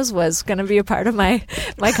clown nose was going to be a part of my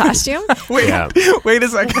costume. Wait a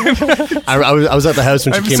second. I was at the house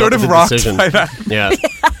when she I'm came sort up of with the rocked decision. by that. Yeah.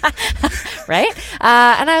 Right?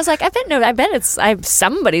 And I was like, I bet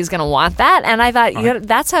somebody's going to want that. And I thought,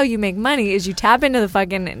 that's how you make money is you tap into the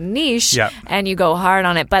fucking niche and you go hard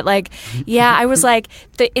on it. But like, yeah, I was like,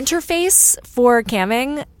 the interface for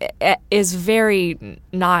camming is very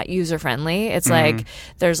not user friendly. It's like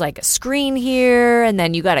there's like a screen here, and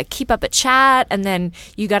then you got to keep up a chat, and then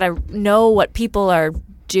you got to know what people are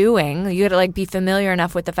doing. You got to like be familiar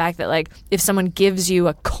enough with the fact that like if someone gives you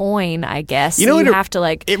a coin, I guess you have to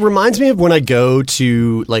like. It reminds me of when I go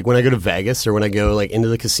to Vegas or when I go like into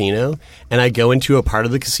the casino and I go into a part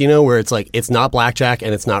of the casino where it's like it's not blackjack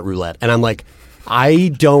and it's not roulette, and I'm like, I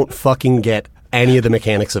don't fucking get any of the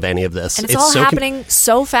mechanics of any of this. And it's all happening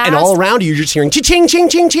so fast. And all around you, you're just hearing ching, ching,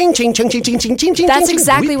 ching, ching, ching, ching, ching, ching, ching, ching, ching. That's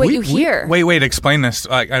exactly what you hear. Wait, explain this.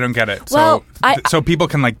 I don't get it. Well, so people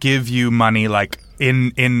can like give you money like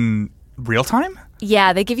in real time?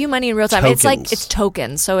 Yeah, they give you money in real time. Tokens. It's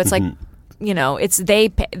tokens. So it's like, you know, it's they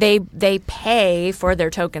pay for their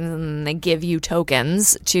tokens and they give you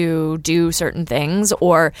tokens to do certain things,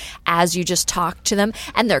 or as you just talk to them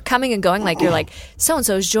and they're coming and going, like you're like, so and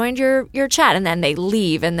so's joined your chat, and then they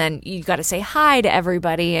leave, and then you got to say hi to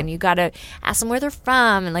everybody and you got to ask them where they're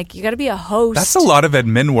from, and like you got to be a host. That's a lot of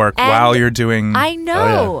admin work while you're doing. I know.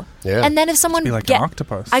 Oh, yeah. And then if someone be like an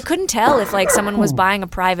octopus. I couldn't tell if like someone was buying a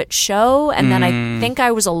private show, and then I think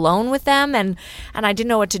I was alone with them, and I didn't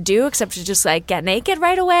know what to do except to just like get naked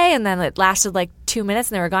right away, and then it lasted like 2 minutes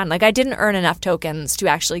and they were gone. Like I didn't earn enough tokens to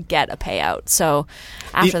actually get a payout. So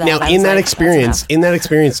after that, now in that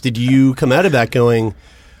experience, did you come out of that going,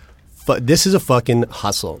 this is a fucking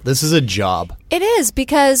hustle. This is a job. It is,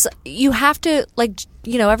 because you have to, like,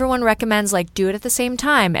 you know, everyone recommends, like, do it at the same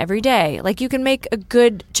time every day. Like, you can make a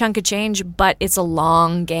good chunk of change, but it's a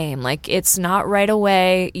long game. Like, it's not right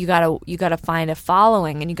away. You gotta find a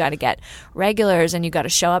following, and you gotta get regulars, and you gotta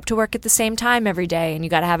show up to work at the same time every day, and you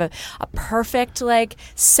gotta have a perfect, like,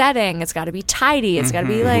 setting. It's gotta be tidy. It's gotta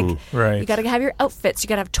be, like, you gotta have your outfits. You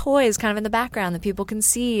gotta have toys kind of in the background that people can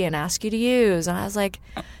see and ask you to use. And I was like,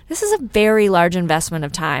 this is a very large investment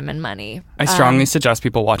of time and money. I strongly suggest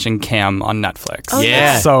people watching Cam on Netflix. Oh,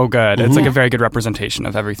 yeah. It's so good. It's like a very good representation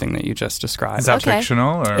of everything that you just described. Is that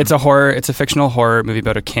fictional? Or? It's a fictional horror movie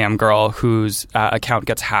about a cam girl whose account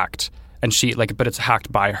gets hacked, and but it's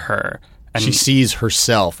hacked by her. And she sees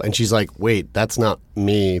herself, and she's like, "Wait, that's not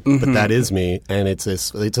me, but that is me." And it's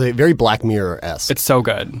a very Black Mirror-esque. It's so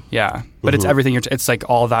good, yeah. But it's everything. It's like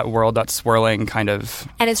all that world that's swirling, kind of.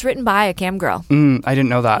 And it's written by a cam girl. I didn't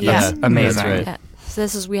know that. Yeah. That's amazing. That's right. Yeah.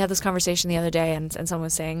 So we had this conversation the other day, and someone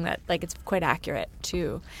was saying that like it's quite accurate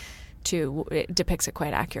to it depicts it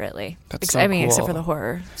quite accurately. That's so cool. except for the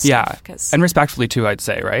horror stuff. Yeah, and respectfully too, I'd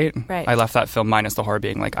say, right? Right. I left that film minus the horror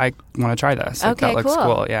being like, I want to try this. Like, Okay, that looks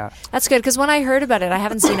cool. cool. Yeah. That's good, because when I heard about it, I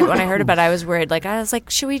haven't seen it. When I heard about it, I was worried. Like I was like,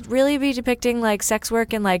 should we really be depicting like sex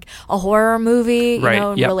work in like a horror movie? You Right,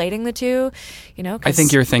 know, and yep. relating the two. You know, 'cause I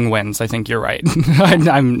think your thing wins. I think you're right.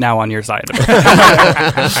 I'm now on your side.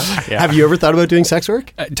 Yeah. Have you ever thought about doing sex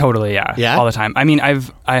work? Totally, yeah. Yeah? All the time. I mean,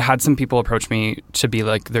 I had some people approach me to be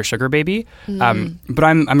like their sugar baby, but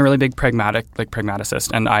I'm a really big pragmaticist,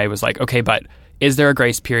 and I was like, okay, but is there a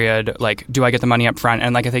grace period? Like, do I get the money up front?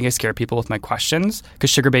 And like, I think I scare people with my questions, because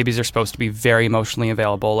sugar babies are supposed to be very emotionally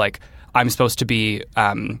available. Like, I'm supposed to be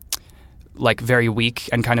like very weak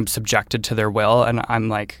and kind of subjected to their will, and I'm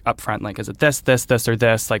like upfront, like, is it this, or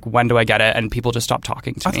this? Like, when do I get it? And people just stop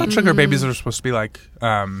talking to me. I thought sugar babies are supposed to be like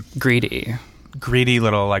greedy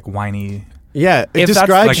little like whiny. Yeah, If that's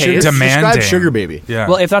describe the case- demanding. sugar baby. Yeah.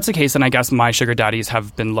 Well, if that's the case, then I guess my sugar daddies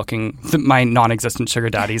have been my non-existent sugar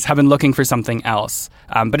daddies have been looking for something else.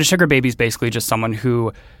 But a sugar baby is basically just someone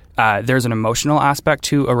who there's an emotional aspect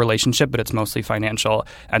to a relationship, but it's mostly financial.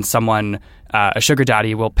 And a sugar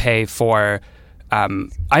daddy will pay for. I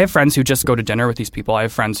have friends who just go to dinner with these people. I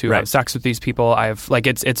have friends who have sex with these people. I have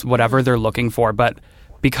it's whatever they're looking for. But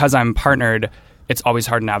because I'm partnered, it's always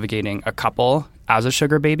hard navigating a couple as a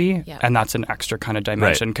sugar baby, and that's an extra kind of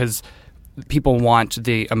dimension, because people want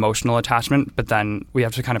the emotional attachment, but then we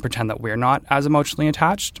have to kind of pretend that we're not as emotionally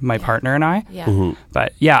attached, my partner and I. Yeah.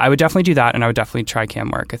 But yeah, I would definitely do that, and I would definitely try cam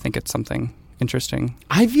work. I think it's something interesting.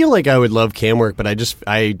 I feel like I would love cam work, but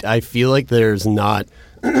I feel like there's not.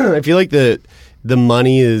 I feel like the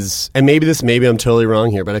money is, and maybe I'm totally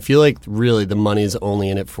wrong here, but I feel like really the money is only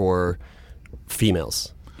in it for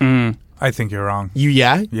females. I think you're wrong.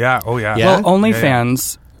 Yeah? Yeah. Oh, yeah. Yeah? Well,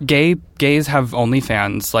 OnlyFans gays have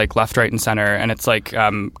OnlyFans, like left, right, and center, and it's like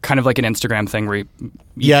kind of like an Instagram thing where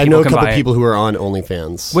I know a couple people who are on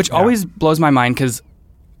OnlyFans, which always blows my mind because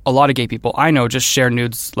a lot of gay people I know just share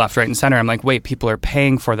nudes left, right, and center. I'm like, wait, people are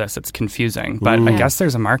paying for this. It's confusing, but I guess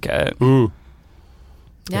there's a market.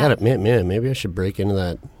 Yeah. Man, maybe I should break into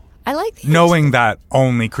that. I like knowing that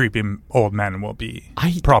only creepy old men will be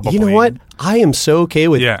probably. You know what? I am so okay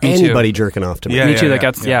with anybody jerking off to me. Me too. That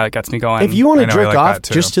gets me going. If you want to jerk off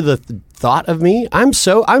just to the thought of me, I'm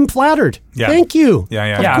flattered. Yeah. Thank you.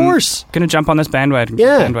 Yeah. Of course. I'm gonna jump on this bandwagon.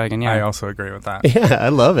 Yeah. I also agree with that. Yeah, I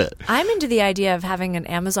love it. I'm into the idea of having an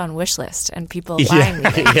Amazon wish list and people buying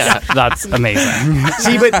me things. Yeah, that's amazing.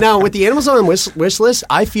 See, but now with the Amazon wish list,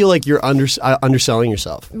 I feel like you're underselling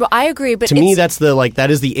yourself. Well, I agree, but to me, that's that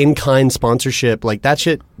is the in-kind sponsorship. Like that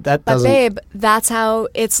shit. That but doesn't. Babe, that's how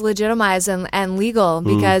it's legitimized and legal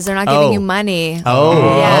because they're not giving you money.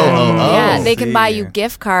 Yeah, they can buy you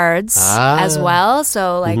gift cards as well.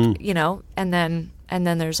 So like and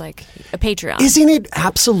then there's like a Patreon. Isn't it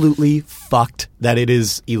absolutely fucked that it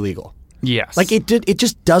is illegal? Yes. Like it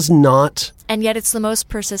just does not. And yet it's the most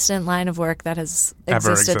persistent line of work that has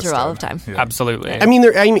Ever existed through all of time. Yeah. Absolutely. I mean,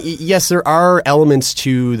 yes, there are elements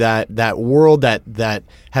to that world that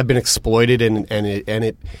have been exploited and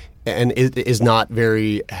it is not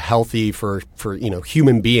very healthy for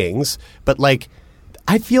human beings. But like,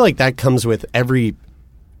 I feel like that comes with everything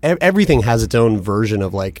has its own version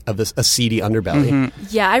of a seedy underbelly.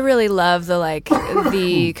 Yeah, I really love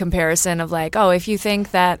the comparison of if you think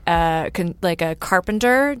that a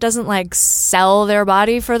carpenter doesn't sell their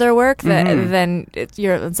body for their work, then that's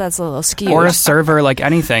a little skewed. Or a server, like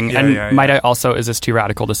anything. Might I also, is this too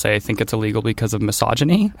radical to say, I think it's illegal because of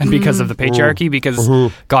misogyny and because of the patriarchy? Because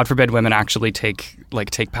God forbid women actually take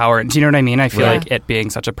power. Do you know what I mean? I feel like it being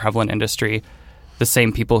such a prevalent industry, the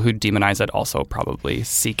same people who demonize it also probably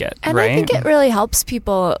seek it, and right? I think it really helps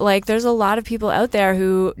people. Like, there's a lot of people out there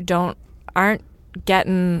who aren't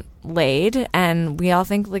getting laid, and we all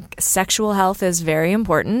think sexual health is very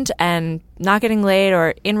important, and not getting laid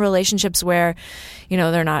or in relationships where,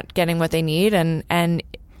 they're not getting what they need, and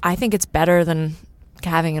I think it's better than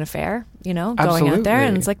having an affair, going out there,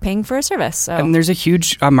 and it's like paying for a service. So. And there's a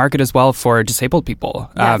huge market as well for disabled people,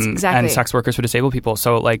 exactly. and sex workers for disabled people.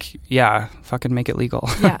 So fucking make it legal.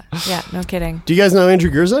 yeah, no kidding. Do you guys know Andrew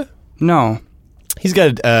Gurza? No. He's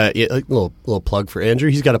got a little plug for Andrew.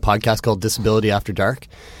 He's got a podcast called Disability After Dark,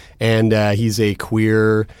 and he's a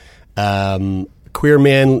queer man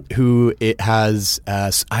who has,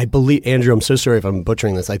 I believe, Andrew, I'm so sorry if I'm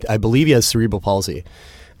butchering this. I believe he has cerebral palsy.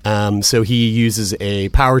 So he uses a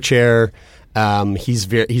power chair.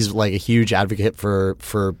 He's like a huge advocate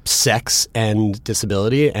for sex and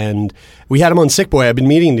disability. And we had him on Sick Boy. I've been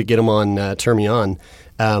meaning to get him on Turn Me On.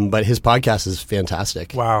 But his podcast is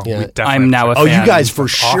fantastic. Wow. Yeah. I'm now a fan. Oh, you guys for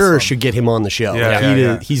sure should get him on the show.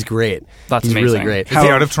 Yeah. He's great. That's he's amazing. really great. Is he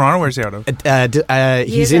out of Toronto? Where's he out of?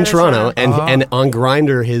 He's in Toronto. And on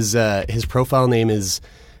Grindr, his profile name is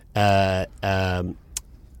I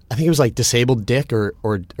think it was like Disabled Dick or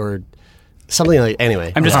something like.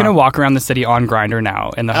 Anyway, I'm just gonna walk around the city on Grindr now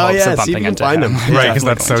in the hopes of bumping into him. Right, because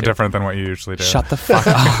that's so different than what you usually do. Shut the fuck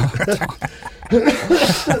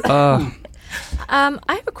up. I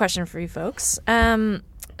have a question for you folks.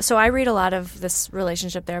 So I read a lot of this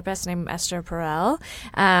relationship therapist named Esther Perel,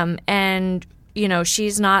 and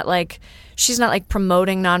she's not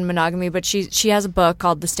promoting non-monogamy, but she has a book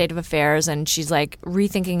called The State of Affairs, and she's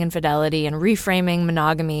rethinking infidelity and reframing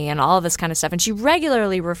monogamy and all of this kind of stuff. And she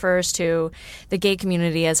regularly refers to the gay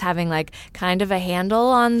community as having kind of a handle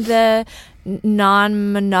on the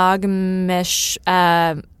non-monogamish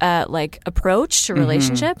approach to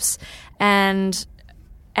relationships. And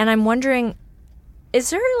I'm wondering, is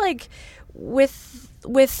there with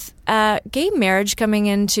gay marriage coming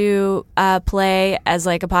into play as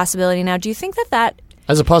a possibility now, do you think that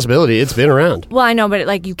as a possibility, it's been around? Well, I know,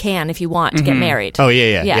 but you can if you want to get married. Oh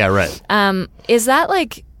yeah, right. Is that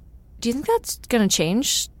do you think that's going to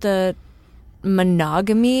change the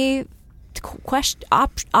monogamy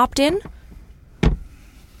opt-in?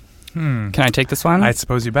 Can I take this one? I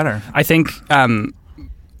suppose you better. I think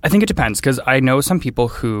it depends, because I know some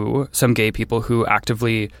gay people who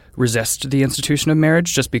actively resist the institution of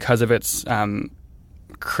marriage just because of its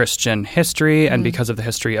Christian history and because of the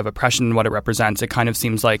history of oppression and what it represents. It kind of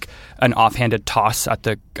seems like an offhanded toss at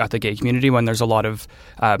the gay community when there's a lot of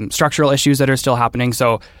structural issues that are still happening.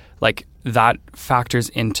 So that factors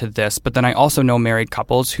into this. But then I also know married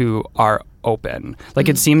couples who are open.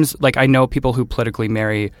 It seems like I know people who politically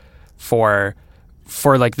marry for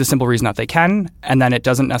the simple reason that they can, and then it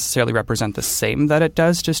doesn't necessarily represent the same that it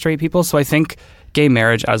does to straight people. So I think gay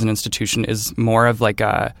marriage as an institution is more of like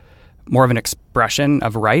more of an expression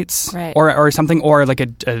of rights, Right. or something, or like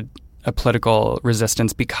a political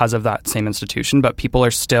resistance because of that same institution. But people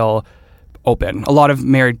are still open. A lot of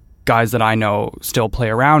married guys that I know still play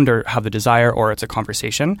around or have the desire, or it's a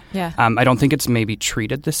conversation. Yeah. I don't think it's maybe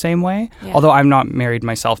treated the same way. Yeah. Although I'm not married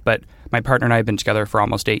myself, but my partner and I have been together for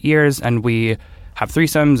almost 8 years, and we have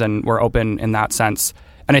threesomes, and we're open in that sense.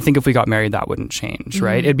 And I think if we got married, that wouldn't change,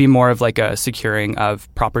 right? It'd be more of like a securing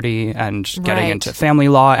of property and getting Right. into family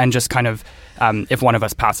law, and just kind of if one of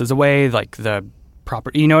us passes away, like the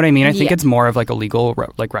property, you know what I mean? I think Yeah. it's more of like a legal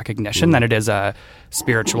like recognition than it is a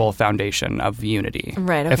spiritual foundation of unity.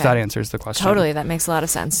 Right, If okay. that answers the question. Totally, that makes a lot of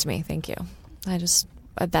sense to me. Thank you.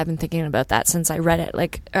 I've been thinking about that since I read it.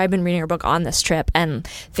 Like, I've been reading her book on this trip and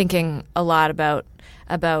thinking a lot about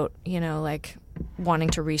like wanting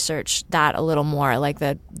to research that a little more, like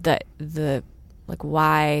the like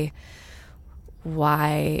why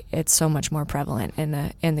it's so much more prevalent in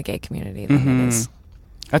the gay community than it is.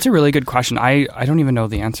 That's a really good question. I don't even know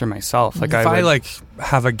the answer myself. Like, If I would-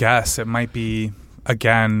 have a guess, it might be,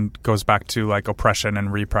 again, goes back to like oppression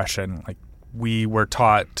and repression. Like, we were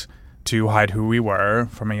taught to hide who we were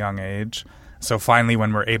from a young age. So finally,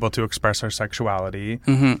 when we're able to express our sexuality,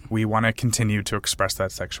 we want to continue to express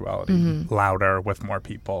that sexuality louder with more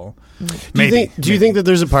people. Do you think that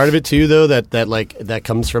there's a part of it too, though, that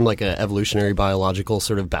comes from like an evolutionary biological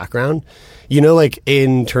sort of background? You know, like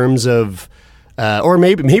in terms of, or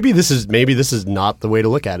maybe this is not the way to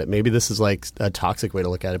look at it. Maybe this is like a toxic way to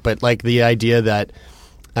look at it. But like the idea that,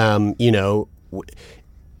 you know,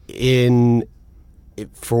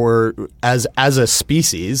 as a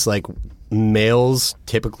species, like males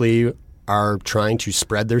typically are trying to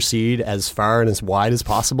spread their seed as far and as wide as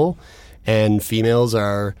possible, and females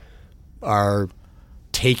are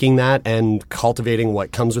taking that and cultivating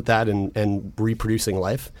what comes with that and reproducing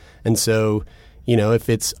life. And so, you know, if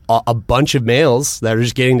it's a bunch of males that are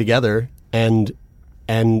just getting together and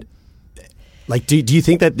like, do you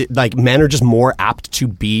think that like men are just more apt to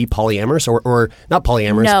be polyamorous or not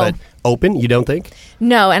polyamorous, No. but open? You don't think?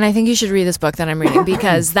 No, and I think you should read this book that I'm reading,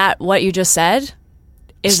 because what you just said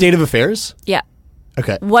is State of affairs? yeah.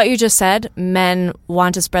 Okay. What you just said, men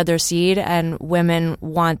want to spread their seed and women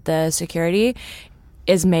want the security,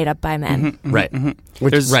 is made up by men. Right.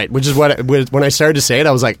 Which is when I started to say it,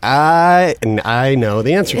 I was like, I know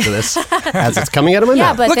the answer to this as it's coming out of my Yeah,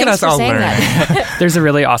 mouth. but Look at thanks us for all saying learn. that. There's a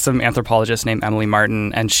really awesome anthropologist named Emily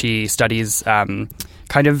Martin, and she studies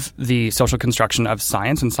kind of the social construction of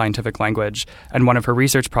science and scientific language. And one of her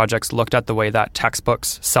research projects looked at the way that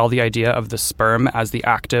textbooks sell the idea of the sperm as the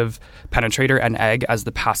active penetrator and egg as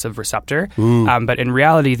the passive receptor. But in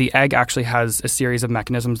reality, the egg actually has a series of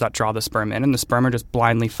mechanisms that draw the sperm in, and the sperm are just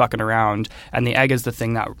blindly fucking around. And the egg is the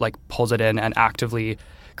thing that like pulls it in and actively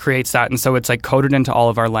creates that. And so it's like coded into all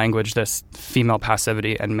of our language, this female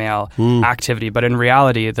passivity and male activity. But in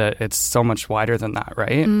reality, it's so much wider than that,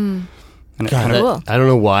 right? And it kind of, Cool. I don't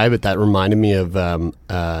know why, but that reminded me of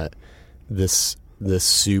this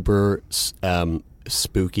super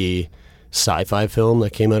spooky sci-fi film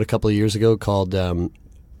that came out a couple of years ago called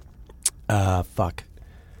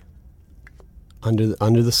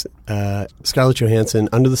Scarlett Johansson,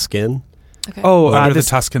 Under the Skin. Under the this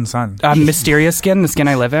Tuscan sun. mysterious skin, the skin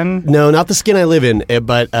I live in. No, not The Skin I Live In,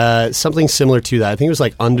 but something similar to that. I think it was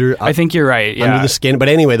like I think you're right. Yeah. Under the Skin. But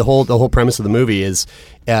anyway, the whole premise of the movie is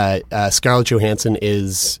Scarlett Johansson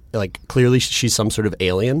is like, clearly she's some sort of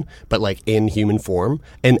alien, but like in human form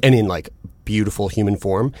and in like beautiful human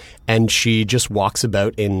form, and she just walks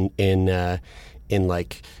about in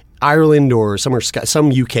like Ireland or somewhere,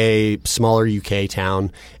 some smaller UK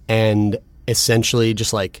town, and essentially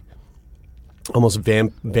just like almost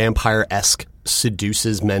vampire-esque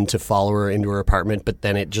seduces men to follow her into her apartment, but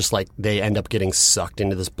then it just like they end up getting sucked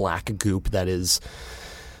into this black goop that is,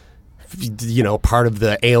 you know, part of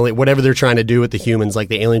the alien, whatever they're trying to do with the humans. Like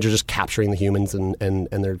the aliens are just capturing the humans and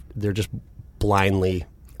they're just blindly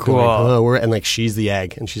Cool. going, and like she's the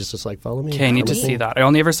egg and she's just like, follow me. Okay, I need to follow me. see that. I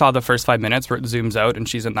only ever saw the first 5 minutes where it zooms out and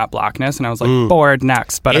she's in that blackness, and I was like, bored,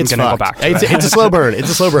 next. But It's I'm going to go fucked. back to it. It's a slow burn. It's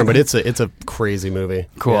a slow burn, but it's a crazy movie.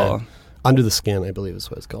 Cool. Yeah. Under the Skin, I believe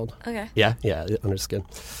is what it's called. Okay. Yeah, Under the Skin.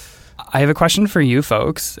 I have a question for you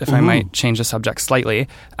folks, if I might change the subject slightly.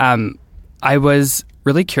 I was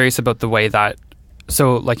really curious about the way that,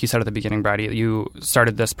 so like you said at the beginning, Brady, you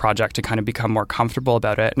started this project to kind of become more comfortable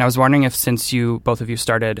about it. And I was wondering if, since both of you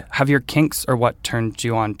started, have your kinks or what turned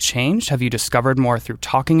you on changed? Have you discovered more through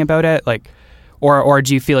talking about it? Like, or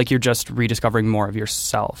do you feel like you're just rediscovering more of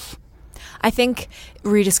yourself? I think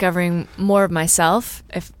rediscovering more of myself,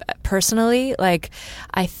 if personally, like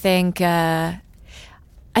I think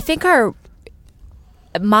I think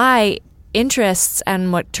my interests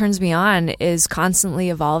and what turns me on is constantly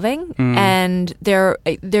evolving. And there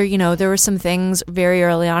were some things very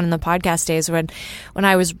early on in the podcast days when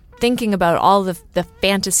I was thinking about all the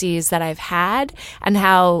fantasies that I've had and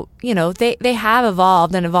how, they have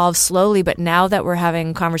evolved and evolved slowly. But now that we're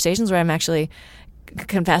having conversations where I'm actually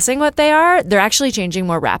confessing what they are, they're actually changing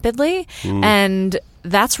more rapidly. And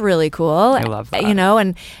that's really cool. I love that.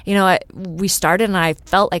 We started and I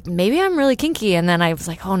felt like maybe I'm really kinky, and then I was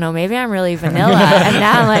like, oh no, maybe I'm really vanilla. And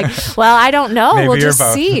now I'm like, well, I don't know. Maybe we'll you're just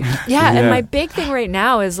both. see. Yeah. And my big thing right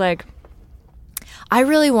now is like, I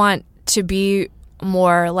really want to be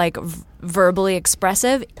more like verbally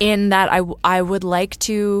expressive in that I would like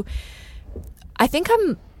to,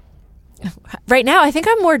 right now, I think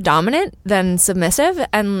I'm more dominant than submissive,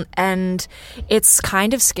 and it's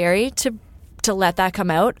kind of scary to let that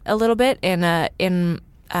come out a little bit in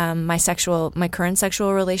my current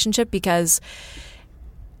sexual relationship, because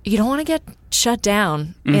you don't want to get shut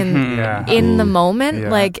down in the moment.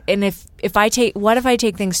 Yeah. Like, and if I take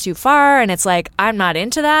things too far and it's like I'm not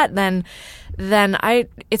into that, then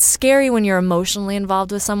it's scary when you're emotionally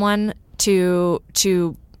involved with someone to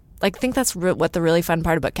like think that's what the really fun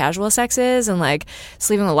part about casual sex is, and like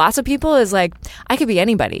sleeping with lots of people is like, I could be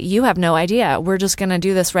anybody. You have no idea. We're just gonna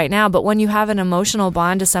do this right now. But when you have an emotional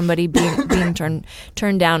bond to somebody being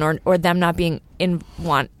turned down or them not being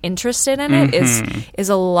interested in it is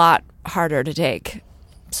a lot harder to take.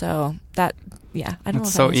 So that I don't know.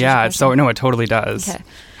 If that answers your question. No, it totally does. Okay.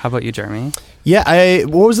 How about you, Jeremy? Yeah,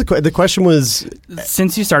 what was the question was,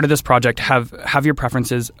 since you started this project, have your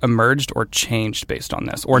preferences emerged or changed based on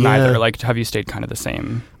this, or neither? Like, have you stayed kind of the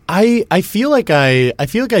same? I feel like I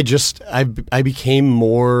became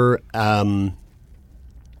more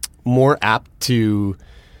apt to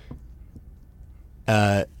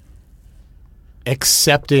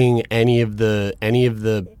accepting any of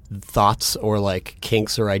the thoughts or like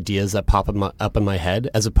kinks or ideas that pop up in my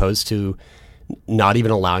head, as opposed to not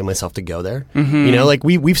even allowing myself to go there. Like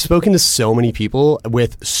we've spoken to so many people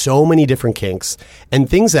with so many different kinks and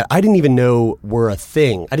things that I didn't even know were a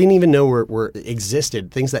thing. I didn't even know were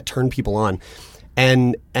existed, things that turn people on.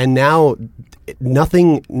 And now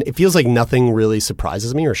it feels like nothing really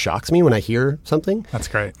surprises me or shocks me when I hear something. That's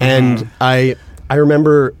great. And I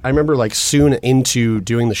remember like soon into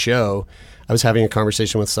doing the show, I was having a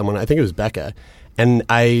conversation with someone, I think it was Becca, and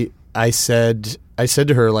I said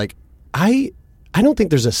to her, like, I don't think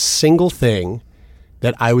there's a single thing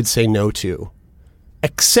that I would say no to,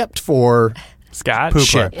 except for Scat?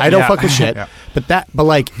 shit. I don't fuck with shit. Yeah. But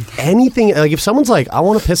like anything, like if someone's like, I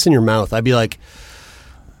want to piss in your mouth, I'd be like,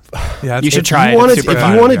 you should try it. It's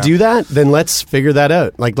If you want to do that, then let's figure that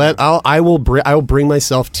out. Like I will bring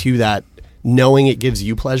myself to that, knowing it gives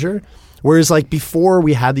you pleasure. Whereas like before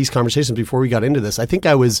we had these conversations, before we got into this, I think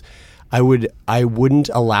I wouldn't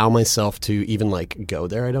allow myself to even like go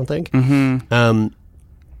there, I don't think.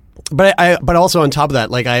 But also on top of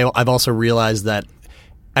that, like I've also realized that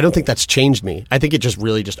I don't think that's changed me. I think it just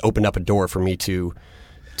really just opened up a door for me to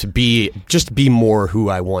be more who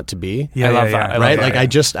I want to be. I love that. Right? Like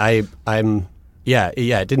it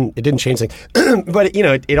didn't change things. But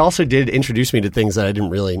it also did introduce me to things that I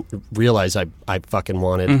didn't really realize I fucking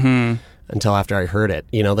wanted. Until after I heard it,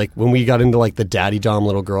 like when we got into like the daddy dom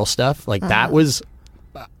little girl stuff, like that was,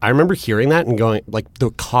 I remember hearing that and going like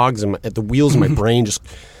the cogs and the wheels in my brain just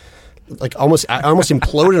like I almost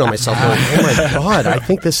imploded on myself. Like, oh my God, I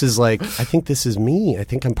think this is me. I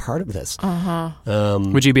think I'm part of this.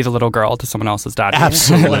 Would you be the little girl to someone else's daddy?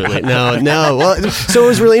 Absolutely. No. Well, so it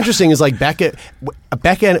was really interesting is like Becca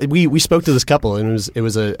and we spoke to this couple, and it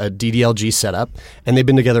was a DDLG setup, and they've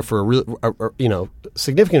been together for a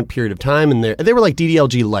significant period of time, and they were like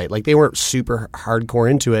DDLG light. Like they weren't super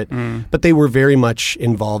hardcore into it, but they were very much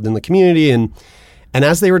involved in the community, and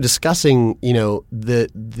as they were discussing,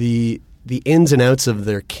 the ins and outs of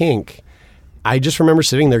their kink, I just remember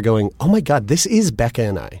sitting there going, "Oh my God, this is Becca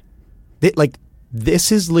and I.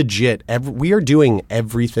 This is legit. We are doing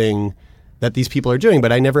everything that these people are doing."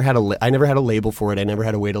 But I never had a label for it. I never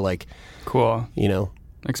had a way to like, cool,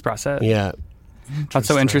 express it. Yeah, that's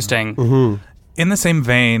so interesting. In the same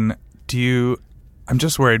vein, I'm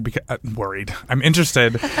just worried because I'm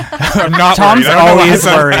interested. I'm not Tom's worried. always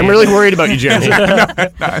worried. I'm really worried about you, Jeremy.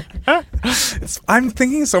 I'm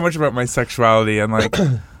thinking so much about my sexuality and like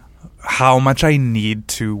how much I need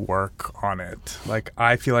to work on it. Like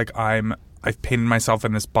I feel like I've painted myself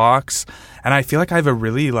in this box, and I feel like I have a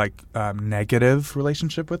really like negative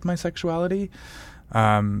relationship with my sexuality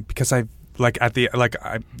because I've like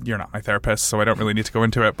you're not my therapist, so I don't really need to go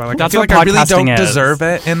into it. But like, That's I feel what like I really don't podcasting is. deserve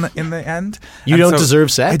it in the end. You And don't so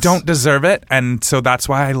deserve sex? I don't deserve it, and so that's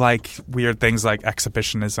why I like weird things like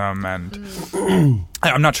exhibitionism, and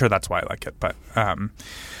I'm not sure that's why I like it, but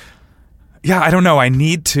yeah, I don't know. I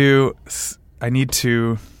need to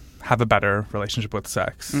have a better relationship with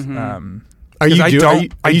sex. Are you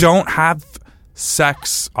I don't have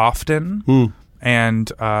sex often,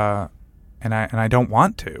 and I don't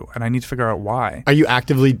want to, and I need to figure out why. Are you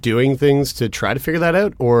actively doing things to try to figure that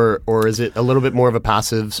out, or is it a little bit more of a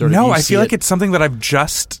passive sort of? No, I feel like it's something that I've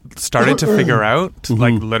just started to figure out,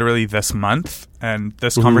 like literally this month, and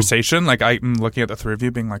this conversation. Like I'm looking at the three of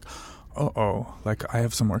you, being like, "Oh, like I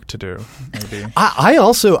have some work to do." Maybe I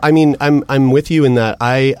also, I mean, I'm with you in that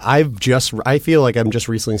I feel like I'm just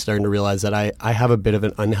recently starting to realize that I have a bit of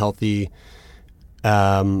an unhealthy,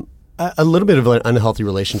 a little bit of an unhealthy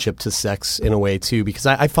relationship to sex in a way too, because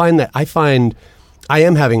I find I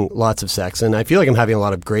am having lots of sex and I feel like I'm having a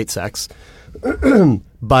lot of great sex,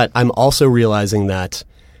 but I'm also realizing that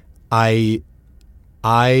I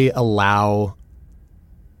allow,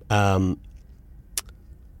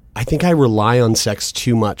 I think I rely on sex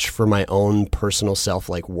too much for my own personal self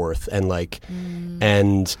worth and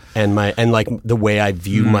and like the way I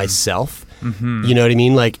view myself. You know what I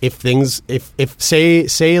mean? Like if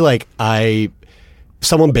say like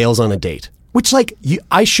someone bails on a date, which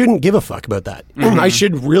I shouldn't give a fuck about that. I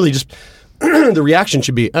should really just the reaction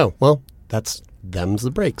should be, oh well, them's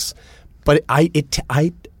the breaks. But I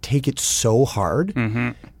take it so hard.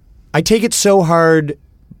 I take it so hard,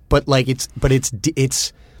 but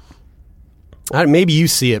it's. Maybe you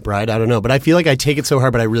see it, Bride. I don't know, but I feel like I take it so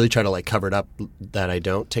hard, but I really try to cover it up that I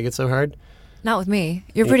don't take it so hard. Not with me.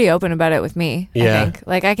 You're pretty open about it with me. Yeah. I think.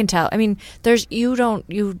 Like I can tell. I mean,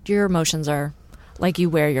 your emotions are like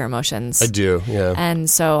you wear your emotions. I do. Yeah. And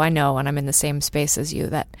so I know when I'm in the same space as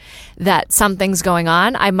you that something's going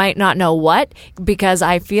on. I might not know what, because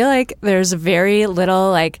I feel like there's very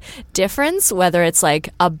little difference whether it's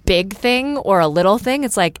a big thing or a little thing.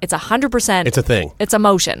 It's 100%. It's a thing. It's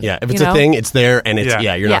emotion. Yeah. If it's a thing, it's there, and it's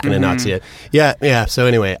you're not going to not see it. Yeah. Yeah. So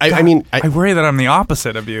anyway, I mean, I worry that I'm the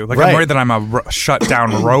opposite of you. Right. I'm worried that I'm a shut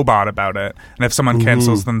down robot about it, and if someone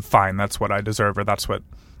cancels, then fine, that's what I deserve, or that's what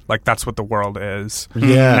the world is.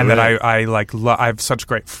 Yeah, and right. that I have such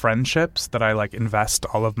great friendships that I invest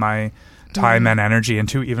all of my time and energy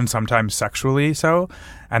into, even sometimes sexually so,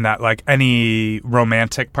 and that any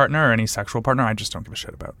romantic partner or any sexual partner I just don't give a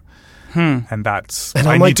shit about. And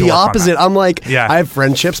I'm the opposite. I'm I have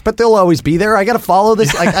friendships, but they'll always be there. I got to follow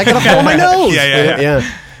this. I got to follow my nose. Yeah.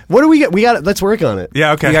 What do we get? Let's work on it.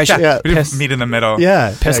 Yeah, okay. You guys should we just meet in the middle.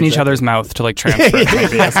 Yeah. Piss in each other's mouth to transfer it.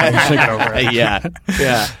 Maybe. That's how we should get over it.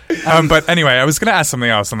 Yeah. But anyway, I was going to ask something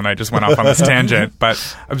else, and then I just went off on this tangent.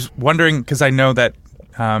 But I was wondering, because I know that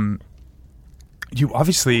you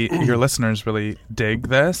obviously, your listeners really dig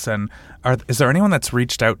this, and is there anyone that's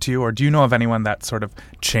reached out to you, or do you know of anyone that sort of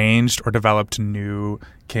changed or developed new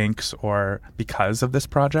kinks or because of this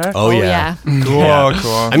project? Oh yeah. Cool.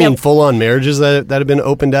 I mean, full-on marriages that have been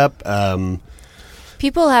opened up.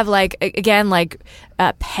 People have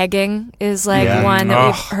pegging is one that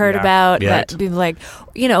we've heard about. Yeah. That people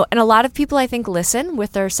and a lot of people I think listen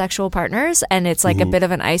with their sexual partners, and it's a bit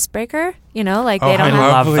of an icebreaker. They don't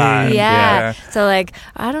have. love that. Yeah. So I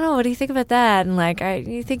don't know. What do you think about that? And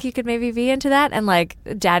you think you could maybe be into that? And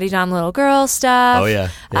daddy dom little girl stuff. Oh yeah.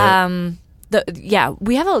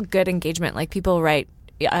 We have a good engagement. People write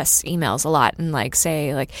us emails a lot and say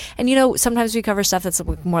and sometimes we cover stuff that's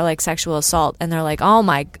more like sexual assault, and they're oh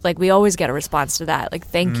my, we always get a response to that,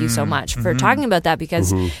 thank you so much for talking about that,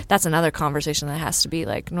 because that's another conversation that has to be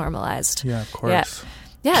normalized. Yeah, of course.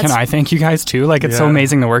 Yeah. Can I thank you guys too? It's so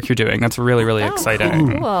amazing the work you're doing. That's really, really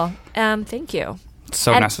exciting. Cool. Thank you.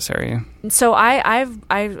 So necessary. So I've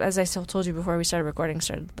as I told you before we started recording,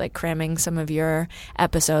 started cramming some of your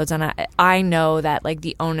episodes, and I know that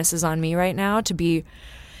the onus is on me right now to be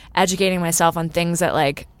educating myself on things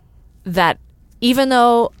that that even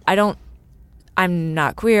though I'm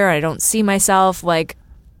not queer, I don't see myself,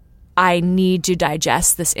 I need to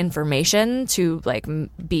digest this information to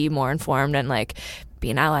be more informed and be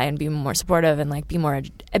an ally and be more supportive and be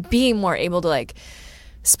more able to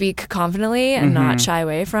speak confidently and not shy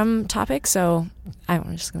away from topics. So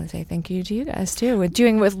I'm just going to say thank you to you guys too with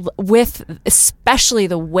doing with especially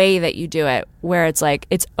the way that you do it, where it's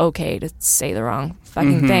it's okay to say the wrong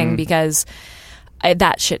fucking thing, because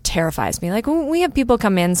that shit terrifies me. When we have people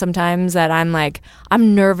come in sometimes that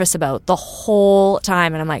I'm nervous about the whole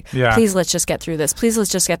time, and I'm please let's just get through this. Please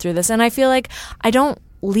let's just get through this. And I feel I don't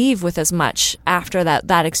leave with as much after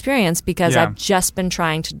that experience, because I've just been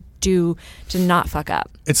trying to not fuck up.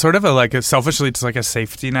 It's sort of selfishly, it's like a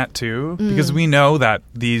safety net too, because we know that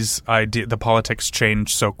the politics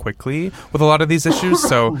change so quickly with a lot of these issues.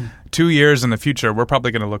 So 2 years in the future, we're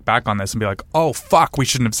probably going to look back on this and be like, oh, fuck, we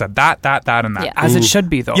shouldn't have said that, and that. Yeah. As it should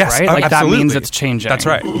be, though, Yes, right? Like, absolutely. that means it's changing. That's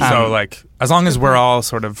right. So, like, as long as we're all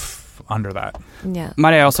sort of under that. Yeah.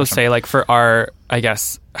 Might I also say, like, for our, I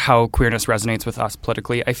guess, how queerness resonates with us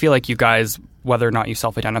politically, I feel like you guys, whether or not you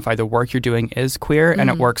self-identify, the work you're doing is queer, and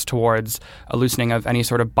it works towards a loosening of any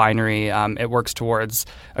sort of binary. It works towards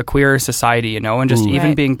a queer society, and just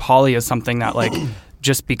even being poly is something that, like,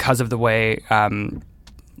 just because of the way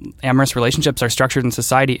amorous relationships are structured in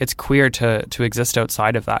society, it's queer to exist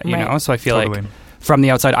outside of that, you know? So I feel like from the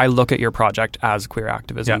outside, I look at your project as queer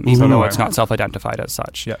activism, even though it's not self-identified as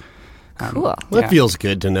such. Yeah. Cool. Well, that feels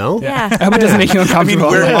good to know. Yeah. I hope it doesn't make you uncomfortable.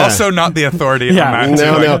 I mean, we're also not the authority on that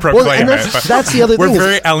No. proclaim Well, and that's the other we're thing.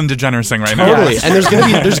 very Ellen DeGeneres right Totally. now. And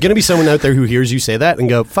there's gonna be someone out there who hears you say that and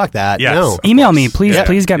go, fuck that. Yes. No. Email me, please.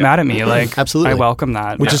 Please get mad at me. Like, Absolutely. I welcome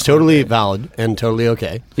that. Which is totally valid and totally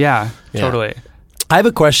okay. Yeah, totally. I have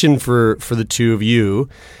a question for the two of you.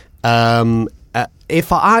 How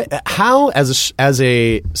as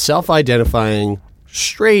a self-identifying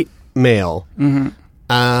straight male,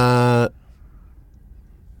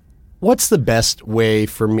 what's the best way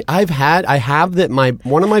for me? I have that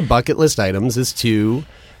one of my bucket list items is to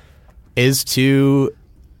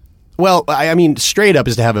well, I mean, straight up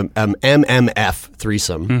is to have an MMF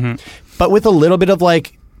threesome, but with a little bit of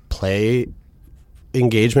like play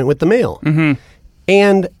engagement with the male.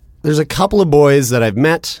 And there's a couple of boys that I've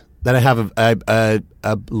met that I have a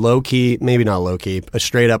low-key, maybe not low-key, a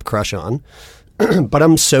straight-up crush on. But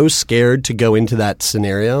I'm so scared to go into that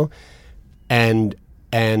scenario and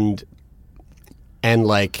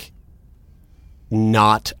like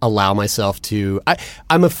not allow myself to...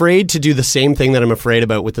 I'm afraid to do the same thing that I'm afraid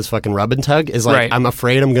about with this fucking rub and tug, is like, I'm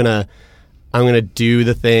afraid I'm gonna do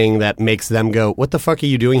the thing that makes them go, what the fuck are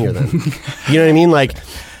you doing here then? You know what I mean? Like...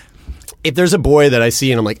 If there's a boy that I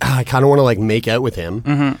see and I'm like, I kind of want to like make out with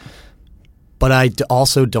him, but I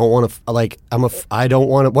also don't want to I don't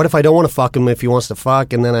want to. What if I don't want to fuck him if he wants to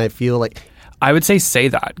fuck? And then I feel like I would say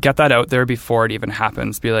that. Get that out there before it even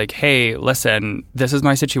happens. Be like, hey, listen, this is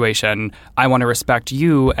my situation. I want to respect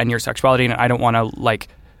you and your sexuality, and I don't want to like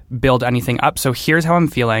build anything up. So here's how I'm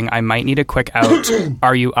feeling. I might need a quick out.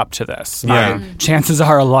 Are you up to this? Chances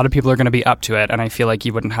are a lot of people are going to be up to it, and I feel like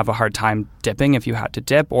you wouldn't have a hard time dipping if you had to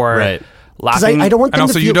dip or laughing. I don't want them and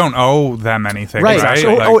also to feel, you don't owe them anything, right? right?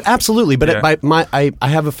 So, absolutely. But I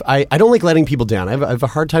don't like letting people down. I have a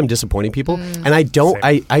hard time disappointing people, and I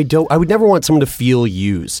would never want someone to feel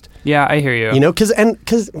used. Yeah, I hear you. You know, because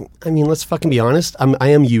I mean, let's fucking be honest. I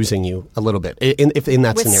am using you a little bit in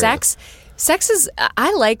that with scenario. Sex is.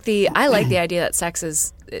 I like the idea that sex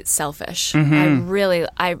is selfish. Esther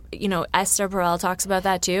Perel talks about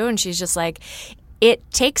that too, and she's just like, it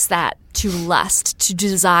takes that to lust, to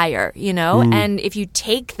desire, and if you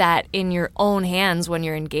take that in your own hands when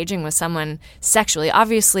you're engaging with someone sexually,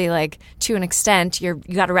 obviously, like to an extent, you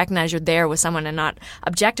got to recognize you're there with someone and not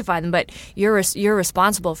objectify them, but you're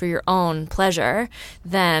responsible for your own pleasure.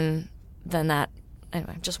 Then that.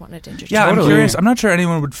 Anyway, just wanted to introduce. Yeah, I'm curious. I'm not sure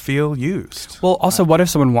anyone would feel used. Well, also, what if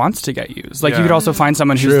someone wants to get used? Like, you could also find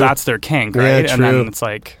someone who's that's their kink, right? Yeah, and then it's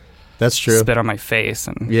like, that's true. Spit on my face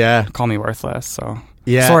and call me worthless. So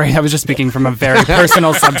sorry, I was just speaking from a very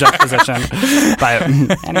personal subject position. But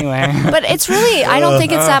anyway, but it's really, I don't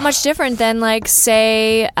think it's that much different than like,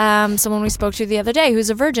 say, someone we spoke to the other day who's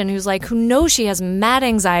a virgin, who's like, who knows she has mad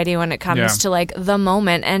anxiety when it comes to like the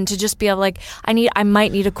moment, and to just be able like, I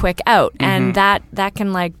might need a quick out, and that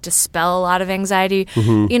can like dispel a lot of anxiety,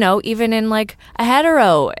 even in like a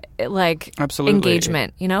hetero like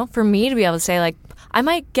engagement, for me to be able to say like, I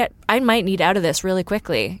might need out of this really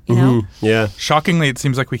quickly, Yeah. Shockingly, it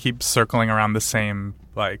seems like we keep circling around the same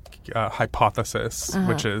hypothesis,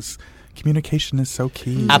 which is communication is so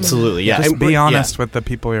key. Absolutely, yeah. Just be honest with the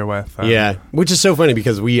people you're with. Which is so funny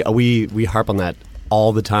because we harp on that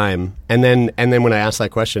all the time, and then when I ask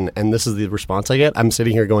that question, and this is the response I get, I'm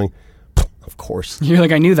sitting here going, of course. You're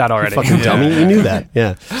like, I knew that already. You fucking dummy, you knew that.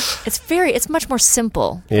 Yeah. It's much more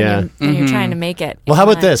simple than you're trying to make it. Well, how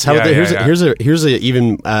about this? Here's a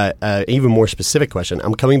even more specific question.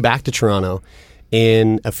 I'm coming back to Toronto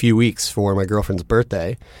in a few weeks for my girlfriend's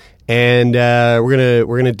birthday, and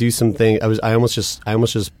we're gonna do something. I almost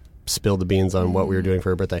just spilled the beans on what we were doing for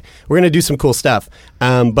her birthday. We're gonna do some cool stuff,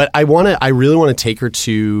 but I really want to take her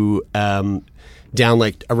to down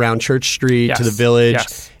like around Church Street to the Village.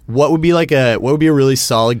 What would be a really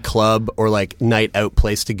solid club or like night out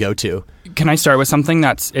place to go to? Can I start with something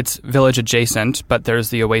it's village adjacent, but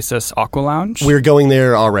there's the Oasis Aqua Lounge? We're going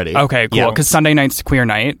there already. Okay, cool. Yeah. Because Sunday night's queer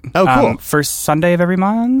night. Oh, cool. First Sunday of every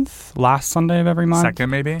month? Last Sunday of every month?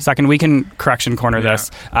 Second, maybe? Second. We can correction corner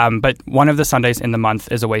this. But one of the Sundays in the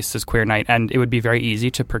month is Oasis Queer Night, and it would be very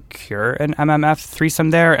easy to procure an MMF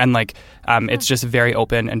threesome there. And it's just very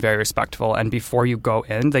open and very respectful. And before you go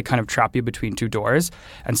in, they kind of trap you between two doors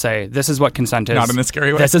and say, this is what consent is. Not in a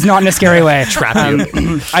scary way. This is not in a scary way. Trap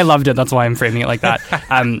you. I loved it. That's why I'm framing it like that.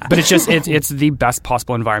 But it's just it's the best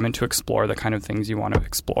possible environment to explore the kind of things you want to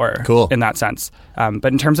explore. Cool. In that sense. But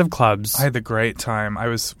in terms of clubs, I had the great time. I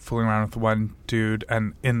was fooling around with one dude,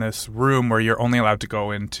 and in this room where you're only allowed to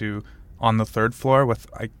go into on the third floor with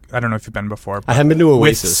I don't know if you've been before. I haven't been to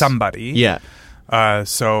Oasis. With somebody. Yeah.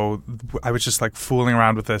 So I was just fooling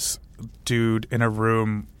around with this dude in a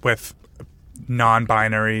room with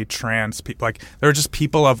non-binary, trans people. There were just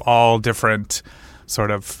people of all different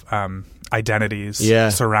sort of identities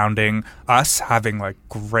surrounding us having a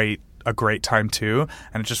great time too,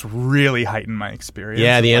 and it just really heightened my experience.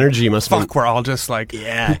 Yeah, the energy must be... We're all just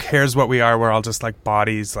who cares what we are? We're all just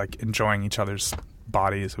bodies, enjoying each other's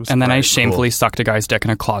bodies. It was and then great. I shamefully sucked a guy's dick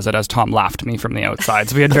in a closet as Tom laughed at me from the outside.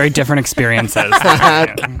 So we had very different experiences.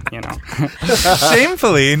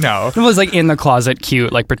 Shamefully, no. It was in the closet,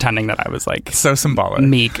 cute, pretending that I was so symbolic,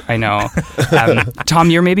 meek. I know. Tom,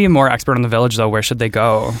 you're maybe more expert on the village though. Where should they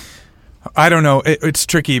go? I don't know. It's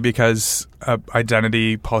tricky because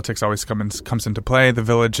identity politics always comes into play. The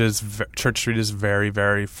village Church Street is very,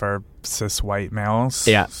 very for cis white males.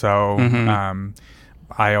 Yeah. So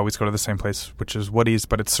I always go to the same place, which is Woody's,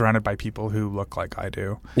 but it's surrounded by people who look like I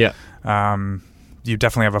do. Yeah. You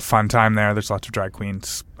definitely have a fun time there. There's lots of drag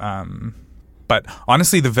queens. But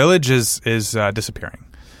honestly, the village is disappearing.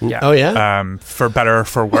 Yeah. Oh, yeah? For better or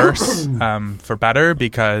for worse. For better,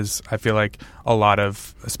 because I feel like a lot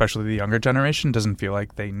of, especially the younger generation, doesn't feel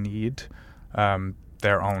like they need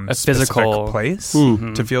their own a physical place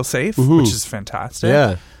to feel safe, which is fantastic.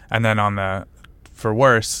 Yeah. And then for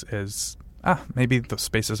worse is, maybe those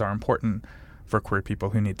spaces are important for queer people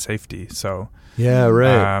who need safety. So yeah,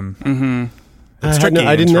 right. It's tricky.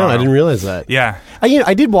 I didn't know. I didn't realize that. Yeah.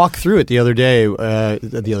 I did walk through it the other day.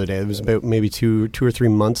 It was about maybe two or 3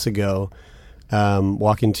 months ago,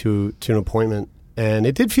 walking to an appointment. And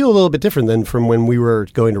it did feel a little bit different than from when we were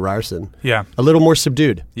going to Ryerson. Yeah. A little more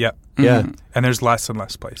subdued. Yeah. Yeah. And there's less and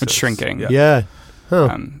less places. It's shrinking. Yeah.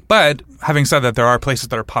 Huh. But having said that, there are places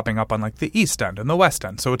that are popping up on the East End and the West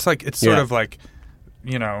End. So it's sort of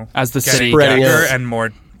as the city spreading gets and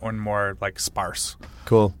more sparse.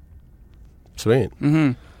 Cool. Sweet.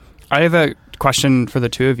 I have a question for the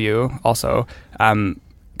two of you also, kind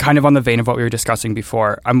of on the vein of what we were discussing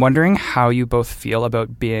before. I'm wondering how you both feel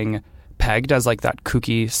about being pegged as that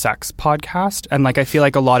kooky sex podcast. And I feel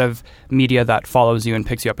like a lot of media that follows you and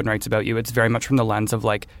picks you up and writes about you, it's very much from the lens of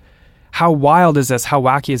how wild is this? How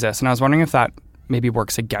wacky is this? And I was wondering if that maybe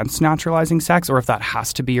works against naturalizing sex, or if that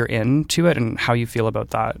has to be your into it, and how you feel about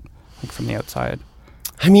that from the outside.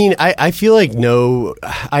 I mean, I feel like no,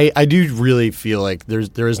 I do really feel like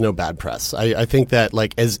there is no bad press. I think that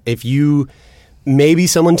as if you, maybe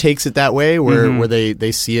someone takes it that way where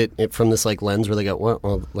they see it from this lens where they go,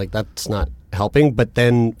 well, that's not helping. But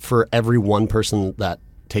then for every one person that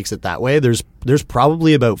takes it that way, there's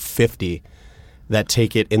probably about 50 that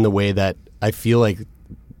take it in the way that I feel like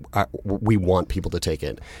we want people to take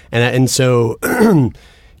it. And so...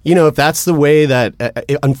 if that's the way that,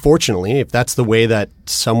 unfortunately, if that's the way that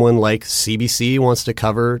someone like CBC wants to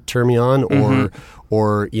cover Turn Me On,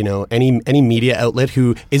 or any media outlet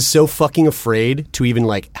who is so fucking afraid to even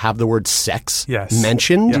have the word sex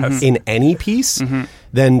mentioned in any piece,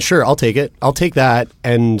 then sure, I'll take it. I'll take that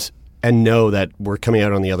and know that we're coming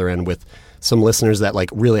out on the other end with some listeners that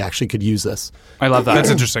really actually could use this. I love that. That's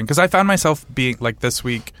interesting, because I found myself being this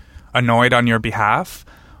week annoyed on your behalf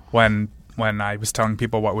when I was telling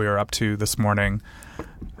people what we were up to this morning,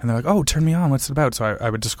 and they're like, "Oh, Turn Me On, what's it about?" So I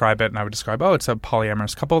would describe it, and I would describe, "Oh, it's a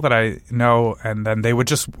polyamorous couple that I know," and then they would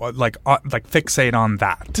just fixate on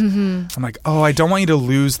that. I'm like, "Oh, I don't want you to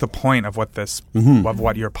lose the point of what of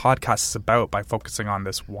what your podcast is about by focusing on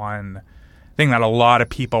this one thing that a lot of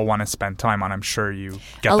people want to spend time on." I'm sure you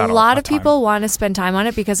get that a lot of people want to spend time on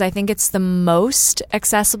it because I think it's the most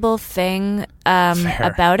accessible thing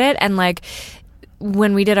about it, and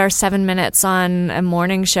when we did our 7 minutes on a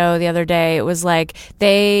morning show the other day, it was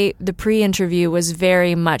the pre-interview was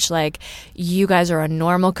very much you guys are a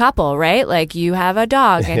normal couple, right? You have a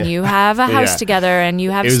dog and you have a house together and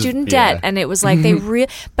you have student debt. And it was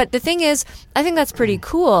but the thing is, I think that's pretty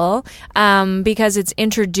cool because it's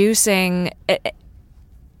introducing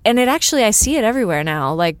and it actually, I see it everywhere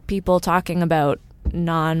now, like people talking about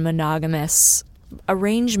non-monogamous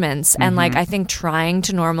arrangements and like I think trying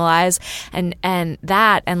to normalize and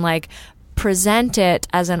that and like present it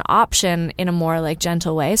as an option in a more like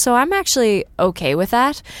gentle way. So I'm actually okay with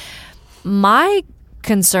that. My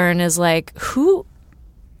concern is like who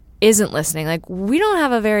isn't listening. Like we don't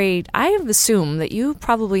have I assume that you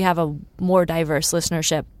probably have a more diverse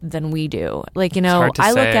listenership than we do. Like, you know,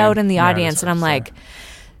 I look out in the audience and I'm like,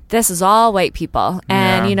 this is all white people.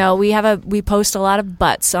 And, you know, we post a lot of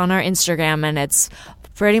butts on our Instagram and it's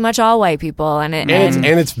pretty much all white people. And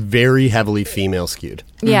it's very heavily female skewed.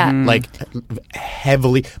 Yeah. Like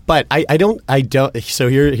heavily. But I don't, so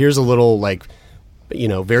here's a little like, you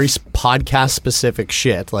know, very podcast specific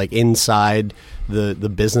shit, like inside the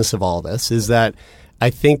business of all this is that I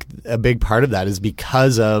think a big part of that is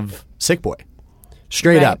because of Sick Boy.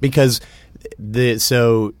 Straight up. Because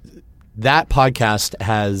that podcast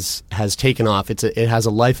has taken off. It has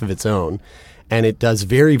a life of its own, and it does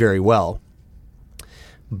very, very well.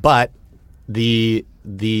 But if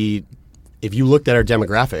you looked at our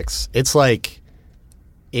demographics, it's like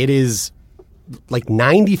it is like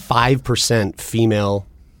 95%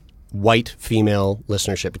 white female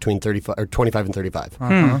listenership between 25 and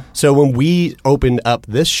 35. So when we opened up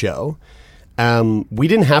this show, we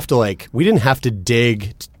didn't have to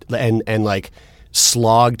dig and like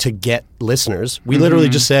slog to get listeners. We literally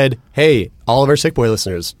just said, hey, all of our Sick Boy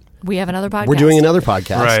listeners, we have another podcast. We're doing another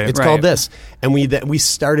podcast. Right, it's called this. And we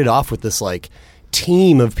started off with this like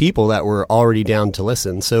team of people that were already down to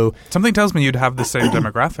listen. So something tells me you'd have the same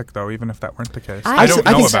demographic though, even if that weren't the case. I don't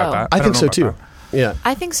know about that. I think so too. Yeah.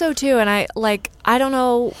 I think so too. And I don't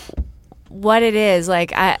know what it is,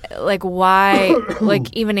 why,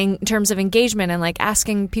 like even in terms of engagement and like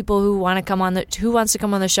asking people who wants to come on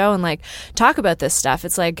the show and like talk about this stuff.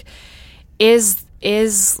 It's like, why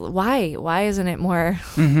isn't it more?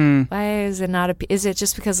 Why is it not? Is it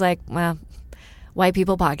just because like, well, white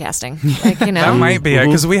people podcasting? Like, you know, that might be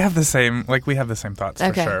because we have the same thoughts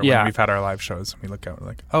for sure. Yeah. When we've had our live shows, we look out we're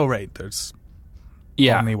like, oh right, there's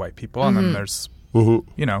only white people, and then there's. You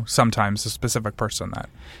know, sometimes a specific person that.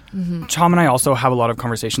 Chom and I also have a lot of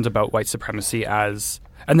conversations about white supremacy and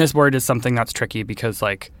this word is something that's tricky because,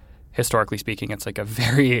 like, historically speaking, it's like a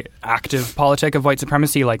very active politic of white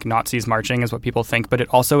supremacy, like Nazis marching is what people think, but it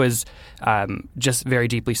also is just very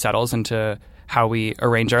deeply settles into how we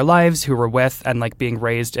arrange our lives, who we're with, and like being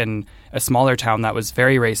raised in a smaller town that was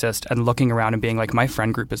very racist and looking around and being like, my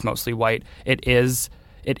friend group is mostly white. It is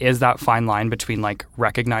that fine line between like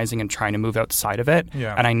recognizing and trying to move outside of it.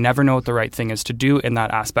 Yeah. And I never know what the right thing is to do in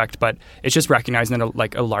that aspect, but it's just recognizing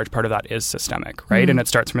that a large part of that is systemic, right? And it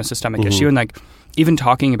starts from a systemic issue, and like even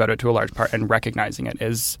talking about it to a large part and recognizing it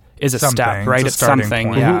is a step, right? It's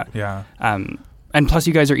something. Yeah. And plus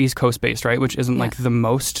you guys are East Coast based, right? Which isn't like the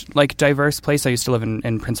most like diverse place. I used to live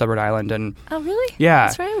in Prince Edward Island, and oh really? Yeah.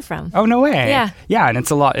 That's where I'm from. Oh no way. Yeah. Yeah, and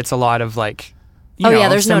it's a lot of like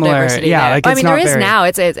there's similar, no diversity. Yeah, there. like I mean, there is now.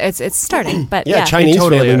 It's starting, but yeah, Chinese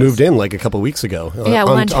totally family is. moved in like a couple weeks ago. Yeah,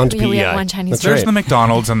 onto we PEI. have one Chinese. That's There's right. the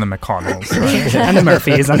McDonald's and the McConnells. Right? and the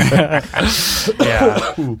Murphys.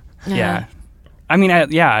 Yeah. I mean,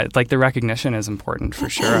 like the recognition is important for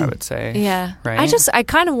sure, I would say. Yeah. Right? I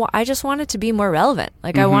just want it to be more relevant.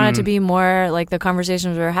 Like I want it to be more like the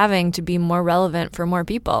conversations we're having to be more relevant for more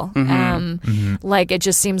people. Like it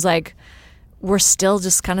just seems like we're still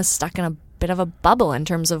just kind of stuck in a bit of a bubble in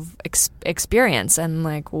terms of experience and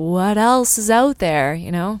like what else is out there,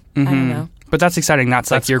 you know? I don't know. But that's exciting. That's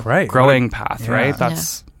like your great. growing path, Yeah. right?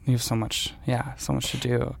 You have so much to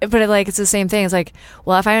do. But like it's the same thing. It's like,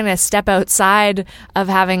 well, if I'm going to step outside of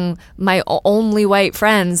having my only white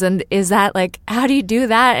friends, and is that like, how do you do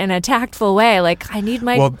that in a tactful way? Like, I need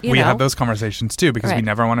my. Well, you we know. have those conversations too because we Right.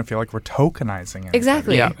 never want to feel like we're tokenizing anything.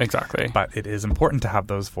 Exactly. Yeah, exactly. But it is important to have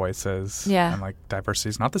those voices. Yeah. And like diversity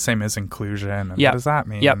is not the same as inclusion. And Yeah. what does that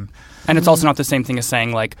mean? Yep. And it's also not the same thing as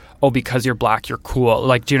saying like, oh, because you're black, you're cool.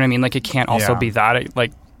 Like, do you know what I mean? Like, it can't also Yeah. be that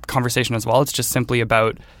like conversation as well. It's just simply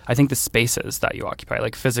about, I think, the spaces that you occupy,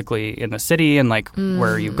 like physically in the city and like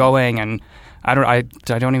where are you going? And I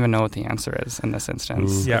don't even know what the answer is in this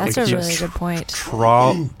instance. Yeah, That's we a keep really good point.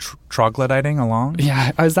 Troglodyting along.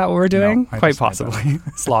 Yeah, is that what we're doing? No, I Quite just made possibly.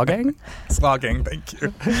 Slogging? Slogging, thank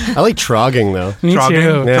you. I like trogging though. Me Trogging,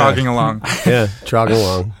 too. Yeah. trogging along. Yeah, trogging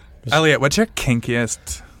along. Elliot, what's your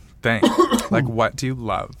kinkiest thing? Like, what do you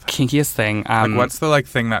love? Kinkiest thing. Like, what's the like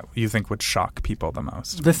thing that you think would shock people the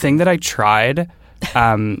most? The thing that I tried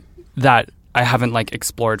that I haven't like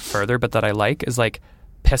explored further, but that I like is like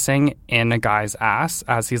pissing in a guy's ass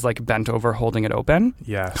as he's like bent over holding it open.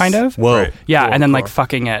 Yes. Kind of. Whoa. Right. Yeah, Cool, and then like cool.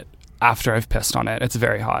 fucking it after I've pissed on it. It's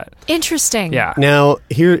very hot. Interesting. Yeah. Now,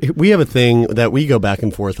 here we have a thing that we go back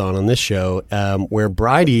and forth on this show, where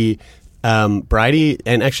Bridie,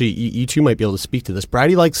 and actually you two might be able to speak to this.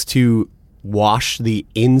 Bridie likes to wash the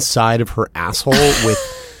inside of her asshole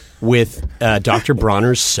with Dr.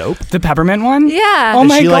 Bronner's soap. The peppermint one? Yeah. Oh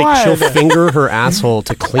my God. She'll finger her asshole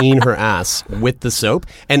to clean her ass with the soap.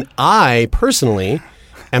 And I personally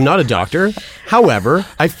am not a doctor. However,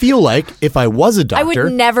 I feel like if I was a doctor, I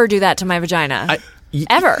would never do that to my vagina.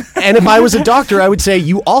 Ever. And if I was a doctor, I would say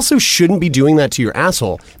you also shouldn't be doing that to your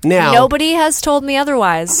asshole. Now, Nobody has told me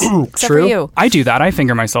otherwise, except for True. you. I do that. I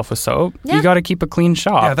finger myself with soap. Yeah. You got to keep a clean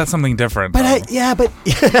shop. Yeah, that's something different. but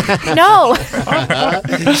though. No.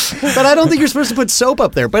 but I don't think you're supposed to put soap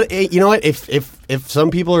up there. But you know what? If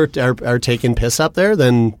some people are taking piss up there,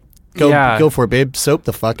 then go for it, babe. Soap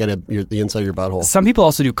the fuck out of the inside of your butthole. Some people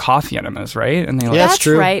also do coffee enemas, right? And they Yeah, that's That's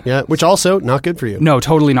true. right. Yeah, which also not good for you. No,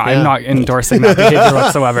 totally not. Yeah. I'm not endorsing that behavior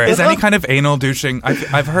whatsoever. Is any kind of anal douching?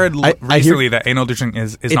 I've heard I recently hear- that anal douching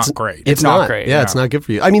is not great. It's not not great, Yeah, yeah. it's not good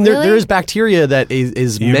for you. I mean, there Really? is bacteria that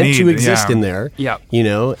is You meant to need, exist yeah. in there. Yeah. You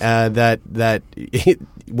know, that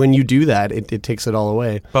when you do that, it takes it all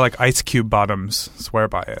away. But like Ice Cube bottoms swear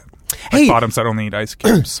by it. Like Hey. bottoms that only eat ice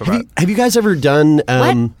cubes. So that Have you guys ever done?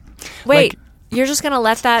 Wait, you're just going to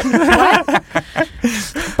let that...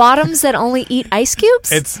 What? Bottoms that only eat ice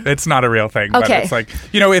cubes? it's not a real thing. But Okay. it's like,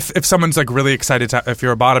 you know, if someone's like really excited to, if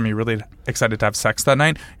you're a bottom, you're really excited to have sex that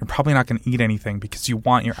night, you're probably not going to eat anything because you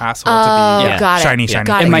want your asshole to be got it. shiny.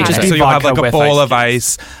 Got It might just be so you'll have like vodka a with bowl ice of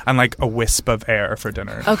ice and like a wisp of air for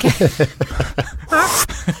dinner. Okay.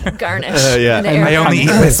 Garnish. Yeah. in the air I only eat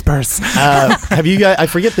whispers. Have you guys? I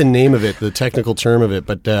forget the name of it, the technical term of it,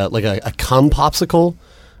 but like a cum popsicle.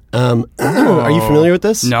 Are you familiar with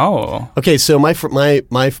this? No. Okay, so my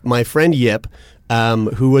friend Yip,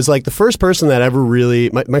 who was like the first person that ever really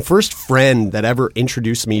my first friend that ever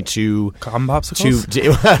introduced me to Cum popsicles?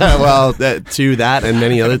 to that and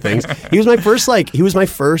many other things. He was my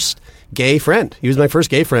first gay friend. He was my first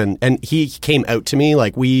gay friend, and he came out to me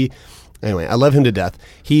Anyway, I love him to death.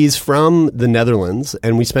 He's from the Netherlands,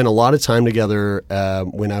 and we spent a lot of time together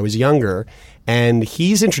when I was younger. And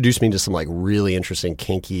he's introduced me to some like really interesting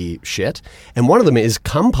kinky shit. And one of them is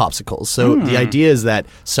cum popsicles. So the idea is that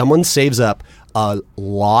someone saves up a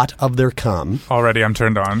lot of their cum. Already I'm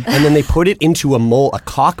turned on. And then they put it into a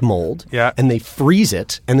cock mold. Yeah. And they freeze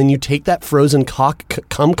it. And then you take that frozen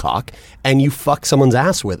cum cock and you fuck someo's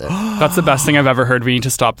ass with it. That's the best thing I've ever heard. We need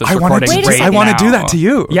to stop this I wanna recording do- right I wanna now. do that to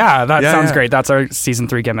you. Yeah, that Yeah, sounds yeah. great. That's our season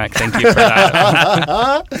 3 gimmick. Thank you for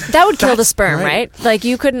that. That would kill the sperm, right? Like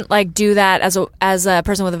you couldn't like do that as a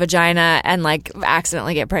person with a vagina and like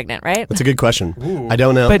accidentally get pregnant, right? That's a good question. I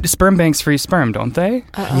don't know. But sperm banks freeze sperm, don't they?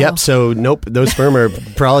 Yep. So nope. Those sperm are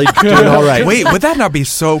probably doing all right. Wait, would that not be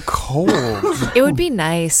so cold? It would be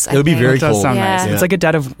nice. It would be very It does cold. sound Yeah. nice. Yeah. It's like a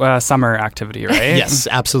dead of summer activity, right? Yes,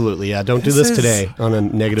 absolutely. Yeah. Don't do This this is- today on a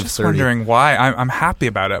negative 30. Wondering why. I'm happy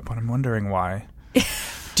about it, but I'm wondering why.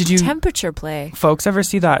 Did you Temperature play. folks ever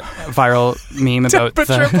see that viral meme about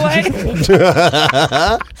Temperature the play.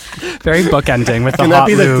 very bookending with the Can that hot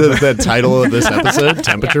be lube? the title of this episode?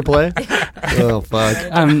 Temperature play? Oh, fuck.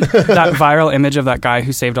 That viral image of that guy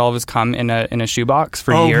who saved all of his cum in a shoebox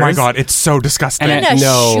for Oh years. my god, it's so disgusting. And In a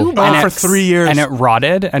No. shoebox. for 3 years. And it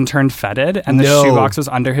rotted and turned fetid, and the No. shoebox was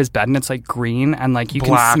under his bed, and it's like green, and like you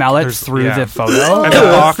Black. can smell it There's- through yeah. the photo. And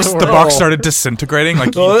the box started disintegrating.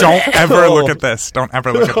 Like, don't ever look at this. Don't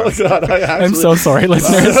ever look at this. I'm so sorry,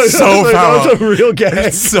 listeners. So foul. That was a real gag.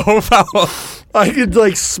 It's so foul. I could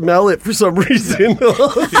like smell it for some reason.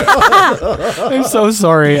 I'm so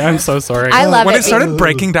sorry. I'm so sorry. I love When it. it started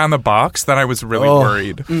breaking down the box, then I was really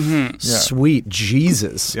worried. Sweet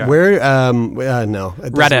Jesus. Yeah. Where? No,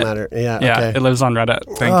 it doesn't Reddit. matter. Yeah. Yeah, Okay. it lives on Reddit.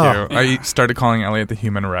 Thank you. I started calling Elliot the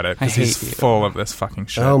human Reddit because I he's hate you. full of this fucking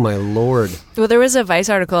shit. Oh my lord. Well, there was a Vice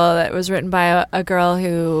article that was written by a girl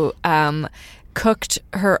who cooked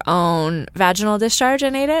her own vaginal discharge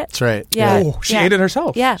and ate it. That's right. Yeah. Oh, she Yeah. ate it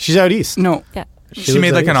herself. Yeah. She's out east. No. Yeah. She lives made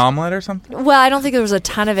out like an east. omelet or something. Well, I don't think there was a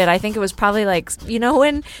ton of it. I think it was probably like, you know,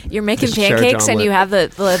 when you're making Discharge pancakes and omelet. you have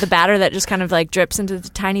the batter that just kind of like drips into the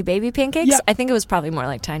tiny baby pancakes. Yeah. I think it was probably more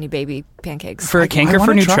like tiny baby pancakes. For a kink or for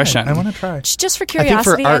wanna try. nutrition? I want to try. Just for I think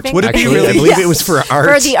curiosity, for art. Would it be actually. really- I believe Yes. it was for art.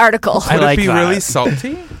 For the article. I Would like it be that. really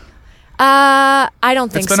salty? I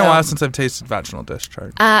don't think It's been so. a while since I've tasted vaginal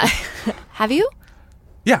discharge. Have you?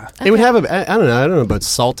 Yeah. It would have I don't know about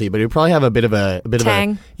salty, but it would probably have a bit of a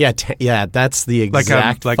Tang. yeah, that's the Like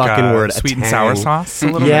exact a fucking word. a sweet and tang. sour sauce. A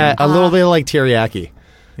little Yeah, bit. a little bit like teriyaki.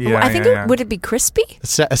 Yeah, I think would it be crispy?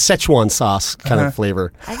 A Szechuan sauce kind of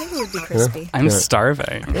flavor. I think it would be crispy. I'm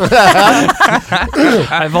starving.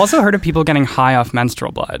 I've also heard of people getting high off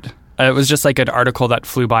menstrual blood. It was just like an article that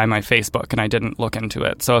flew by my Facebook, and I didn't look into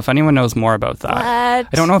it. So if anyone knows more about that, What?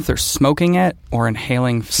 I don't know if they're smoking it or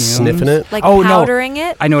inhaling fumes. Sniffing it? Like Oh, no. powdering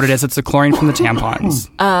it? I know what it is. It's the chlorine from the tampons.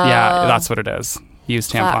 Yeah, that's what it is. Use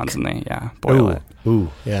tampons and they boil it. Ooh,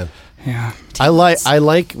 yeah. Yeah. I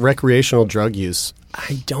like recreational drug use.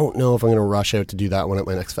 I don't know if I'm going to rush out to do that one at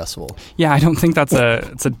my next festival. Yeah, I don't think it's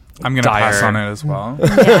a I'm going to pass dire- on it as well.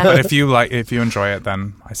 But if you enjoy it,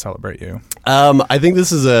 then I celebrate you. I think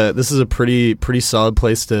this is a pretty solid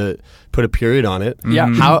place to put a period on it. Yeah.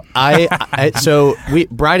 How so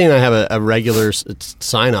Bridie and I have a regular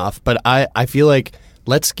sign off, but I feel like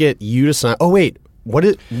let's get you to sign. Oh wait.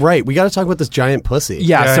 Right, we got to talk about this giant pussy.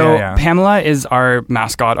 Yeah, Pamela is our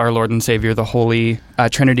mascot, our Lord and Savior, the Holy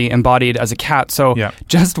Trinity embodied as a cat. So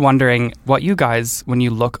just wondering what you guys, when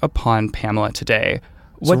you look upon Pamela today,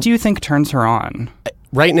 what do you think turns her on?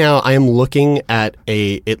 Right now, I am looking at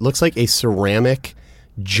it looks like a ceramic,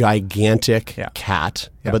 gigantic cat,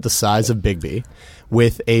 about the size of Bigby,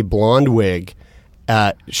 with a blonde wig.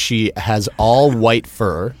 She has all white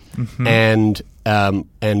fur and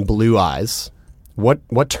blue eyes.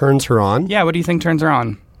 What turns her on? Yeah, what do you think turns her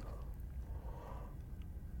on?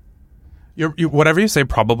 Whatever you say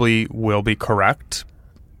probably will be correct.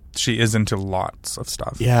 She is into lots of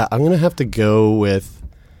stuff. Yeah, I'm going to have to go with...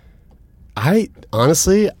 I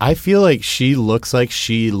feel like she looks like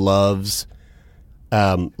she loves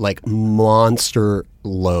like monster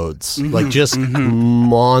loads. Like just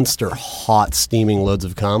monster hot steaming loads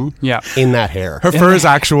of cum in that hair. Her fur is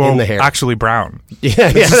in the hair. actually brown.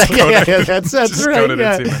 Yeah, that's right.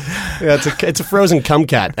 It's a frozen cum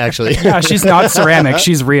cat, actually. Yeah, she's not ceramic.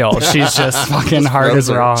 She's real. She's just fucking hard as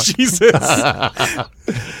rock. Jesus.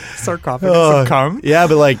 Sarcophagus of cum. Yeah,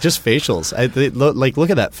 but like just facials. Look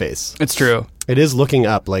at that face. It's true. It is looking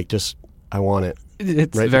up. Like just, I want it.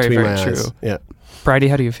 It's right very, between very my true. eyes. Yeah. Bridie,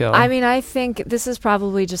 how do you feel? I mean, I think this is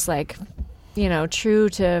probably just like, true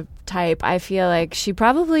to type. I feel like she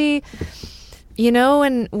probably,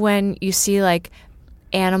 when you see like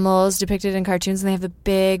animals depicted in cartoons and they have the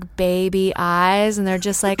big baby eyes and they're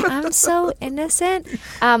just like, I'm so innocent.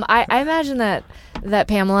 I imagine that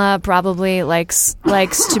Pamela probably likes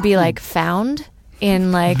to be like found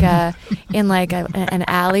in an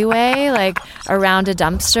alleyway, like around a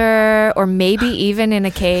dumpster, or maybe even in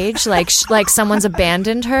a cage, like someone's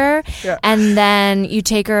abandoned her, and then you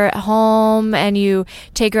take her home and you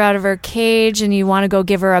take her out of her cage and you want to go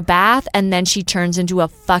give her a bath, and then she turns into a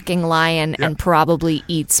fucking lion and probably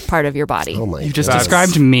eats part of your body. Oh my! You just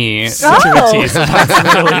described me to a T, so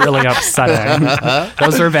that's really, really upsetting.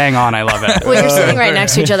 Those are bang on. I love it. Well, you're sitting right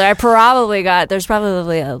next to each other. There's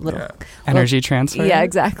probably a little energy transfer. Yeah,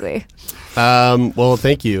 exactly. Well,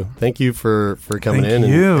 thank you for coming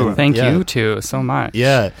in. Thank you too so much.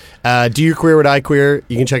 Yeah. Do You Queer What I Queer?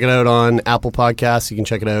 You can check it out on Apple Podcasts. You can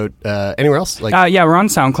check it out anywhere else. We're on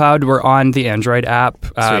SoundCloud. We're on the Android app.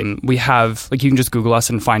 We have you can just Google us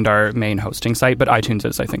and find our main hosting site. But iTunes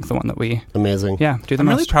is, I think, the one that we amazing. Yeah, do the I'm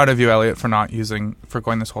most. really proud of you, Elliot, for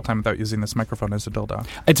going this whole time without using this microphone as a dildo.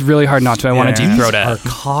 It's really hard not to. I want to deep throat it. Our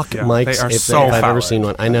cock mics. They are if so I've ever seen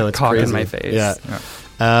one. I know it's cock crazy. in my face. Yeah.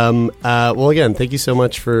 Well, again, thank you so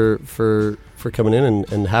much for coming in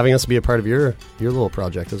and having us be a part of your little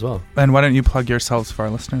project as well. And why don't you plug yourselves for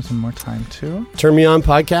our listeners one more time too? Turn Me On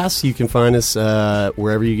Podcasts. You can find us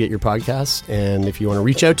wherever you get your podcasts. And if you want to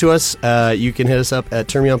reach out to us, you can hit us up at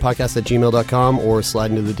turnmeonpodcast@gmail.com or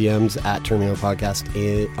slide into the DMs at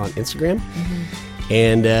turnmeonpodcast on Instagram.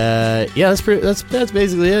 And that's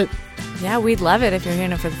basically it. Yeah, we'd love it if you're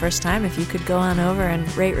hearing it for the first time. If you could go on over and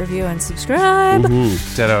rate, review, and subscribe.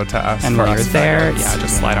 Ditto to us. And while you're there,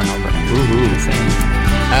 just slide on over.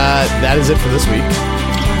 That is it for this week.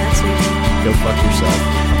 Next week. Go fuck yourself.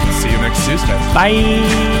 See you next Tuesday.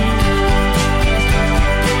 Bye.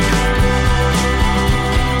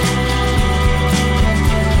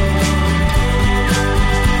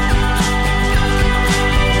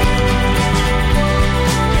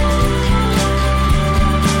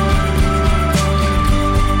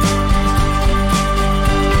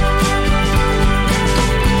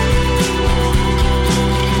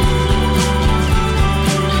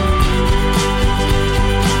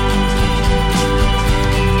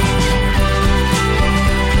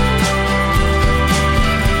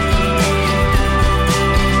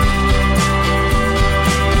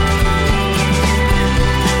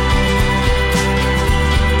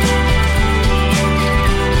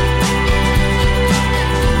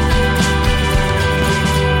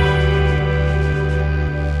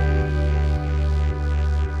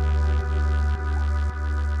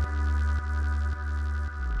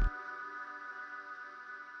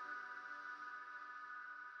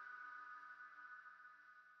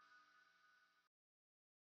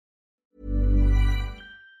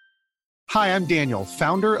 Hi, I'm Daniel,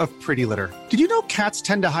 founder of Pretty Litter. Did you know cats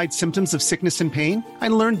tend to hide symptoms of sickness and pain? I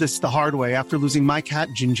learned this the hard way after losing my cat,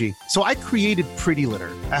 Gingy. So I created Pretty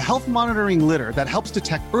Litter, a health monitoring litter that helps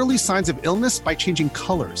detect early signs of illness by changing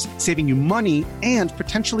colors, saving you money and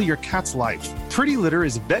potentially your cat's life. Pretty Litter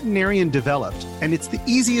is veterinarian developed, and it's the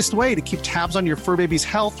easiest way to keep tabs on your fur baby's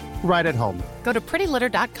health right at home. Go to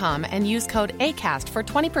prettylitter.com and use code ACAST for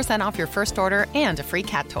 20% off your first order and a free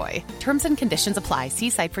cat toy. Terms and conditions apply. See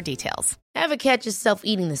site for details. Ever catch yourself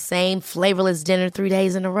eating the same flavorless dinner 3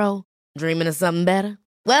 days in a row? Dreaming of something better?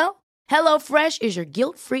 Well, HelloFresh is your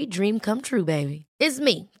guilt-free dream come true, baby. It's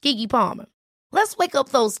me, Keke Palmer. Let's wake up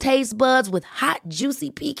those taste buds with hot, juicy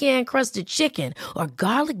pecan-crusted chicken or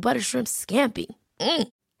garlic butter shrimp scampi.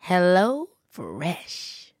 Hello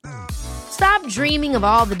Fresh. Stop dreaming of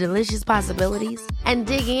all the delicious possibilities and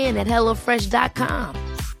dig in at HelloFresh.com.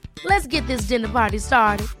 Let's get this dinner party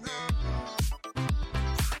started.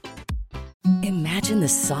 Imagine the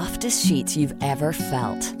softest sheets you've ever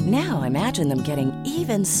felt. Now imagine them getting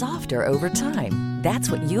even softer over time.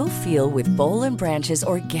 That's what you'll feel with Boll & Branch's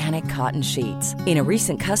organic cotton sheets. In a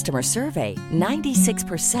recent customer survey,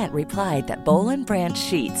 96% replied that Boll & Branch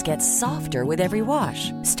sheets get softer with every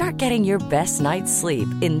wash. Start getting your best night's sleep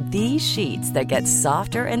in these sheets that get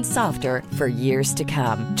softer and softer for years to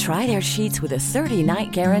come. Try their sheets with a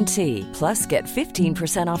 30-night guarantee. Plus, get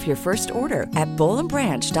 15% off your first order at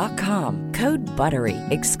bollandbranch.com. Code BUTTERY.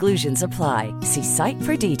 Exclusions apply. See site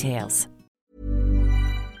for details.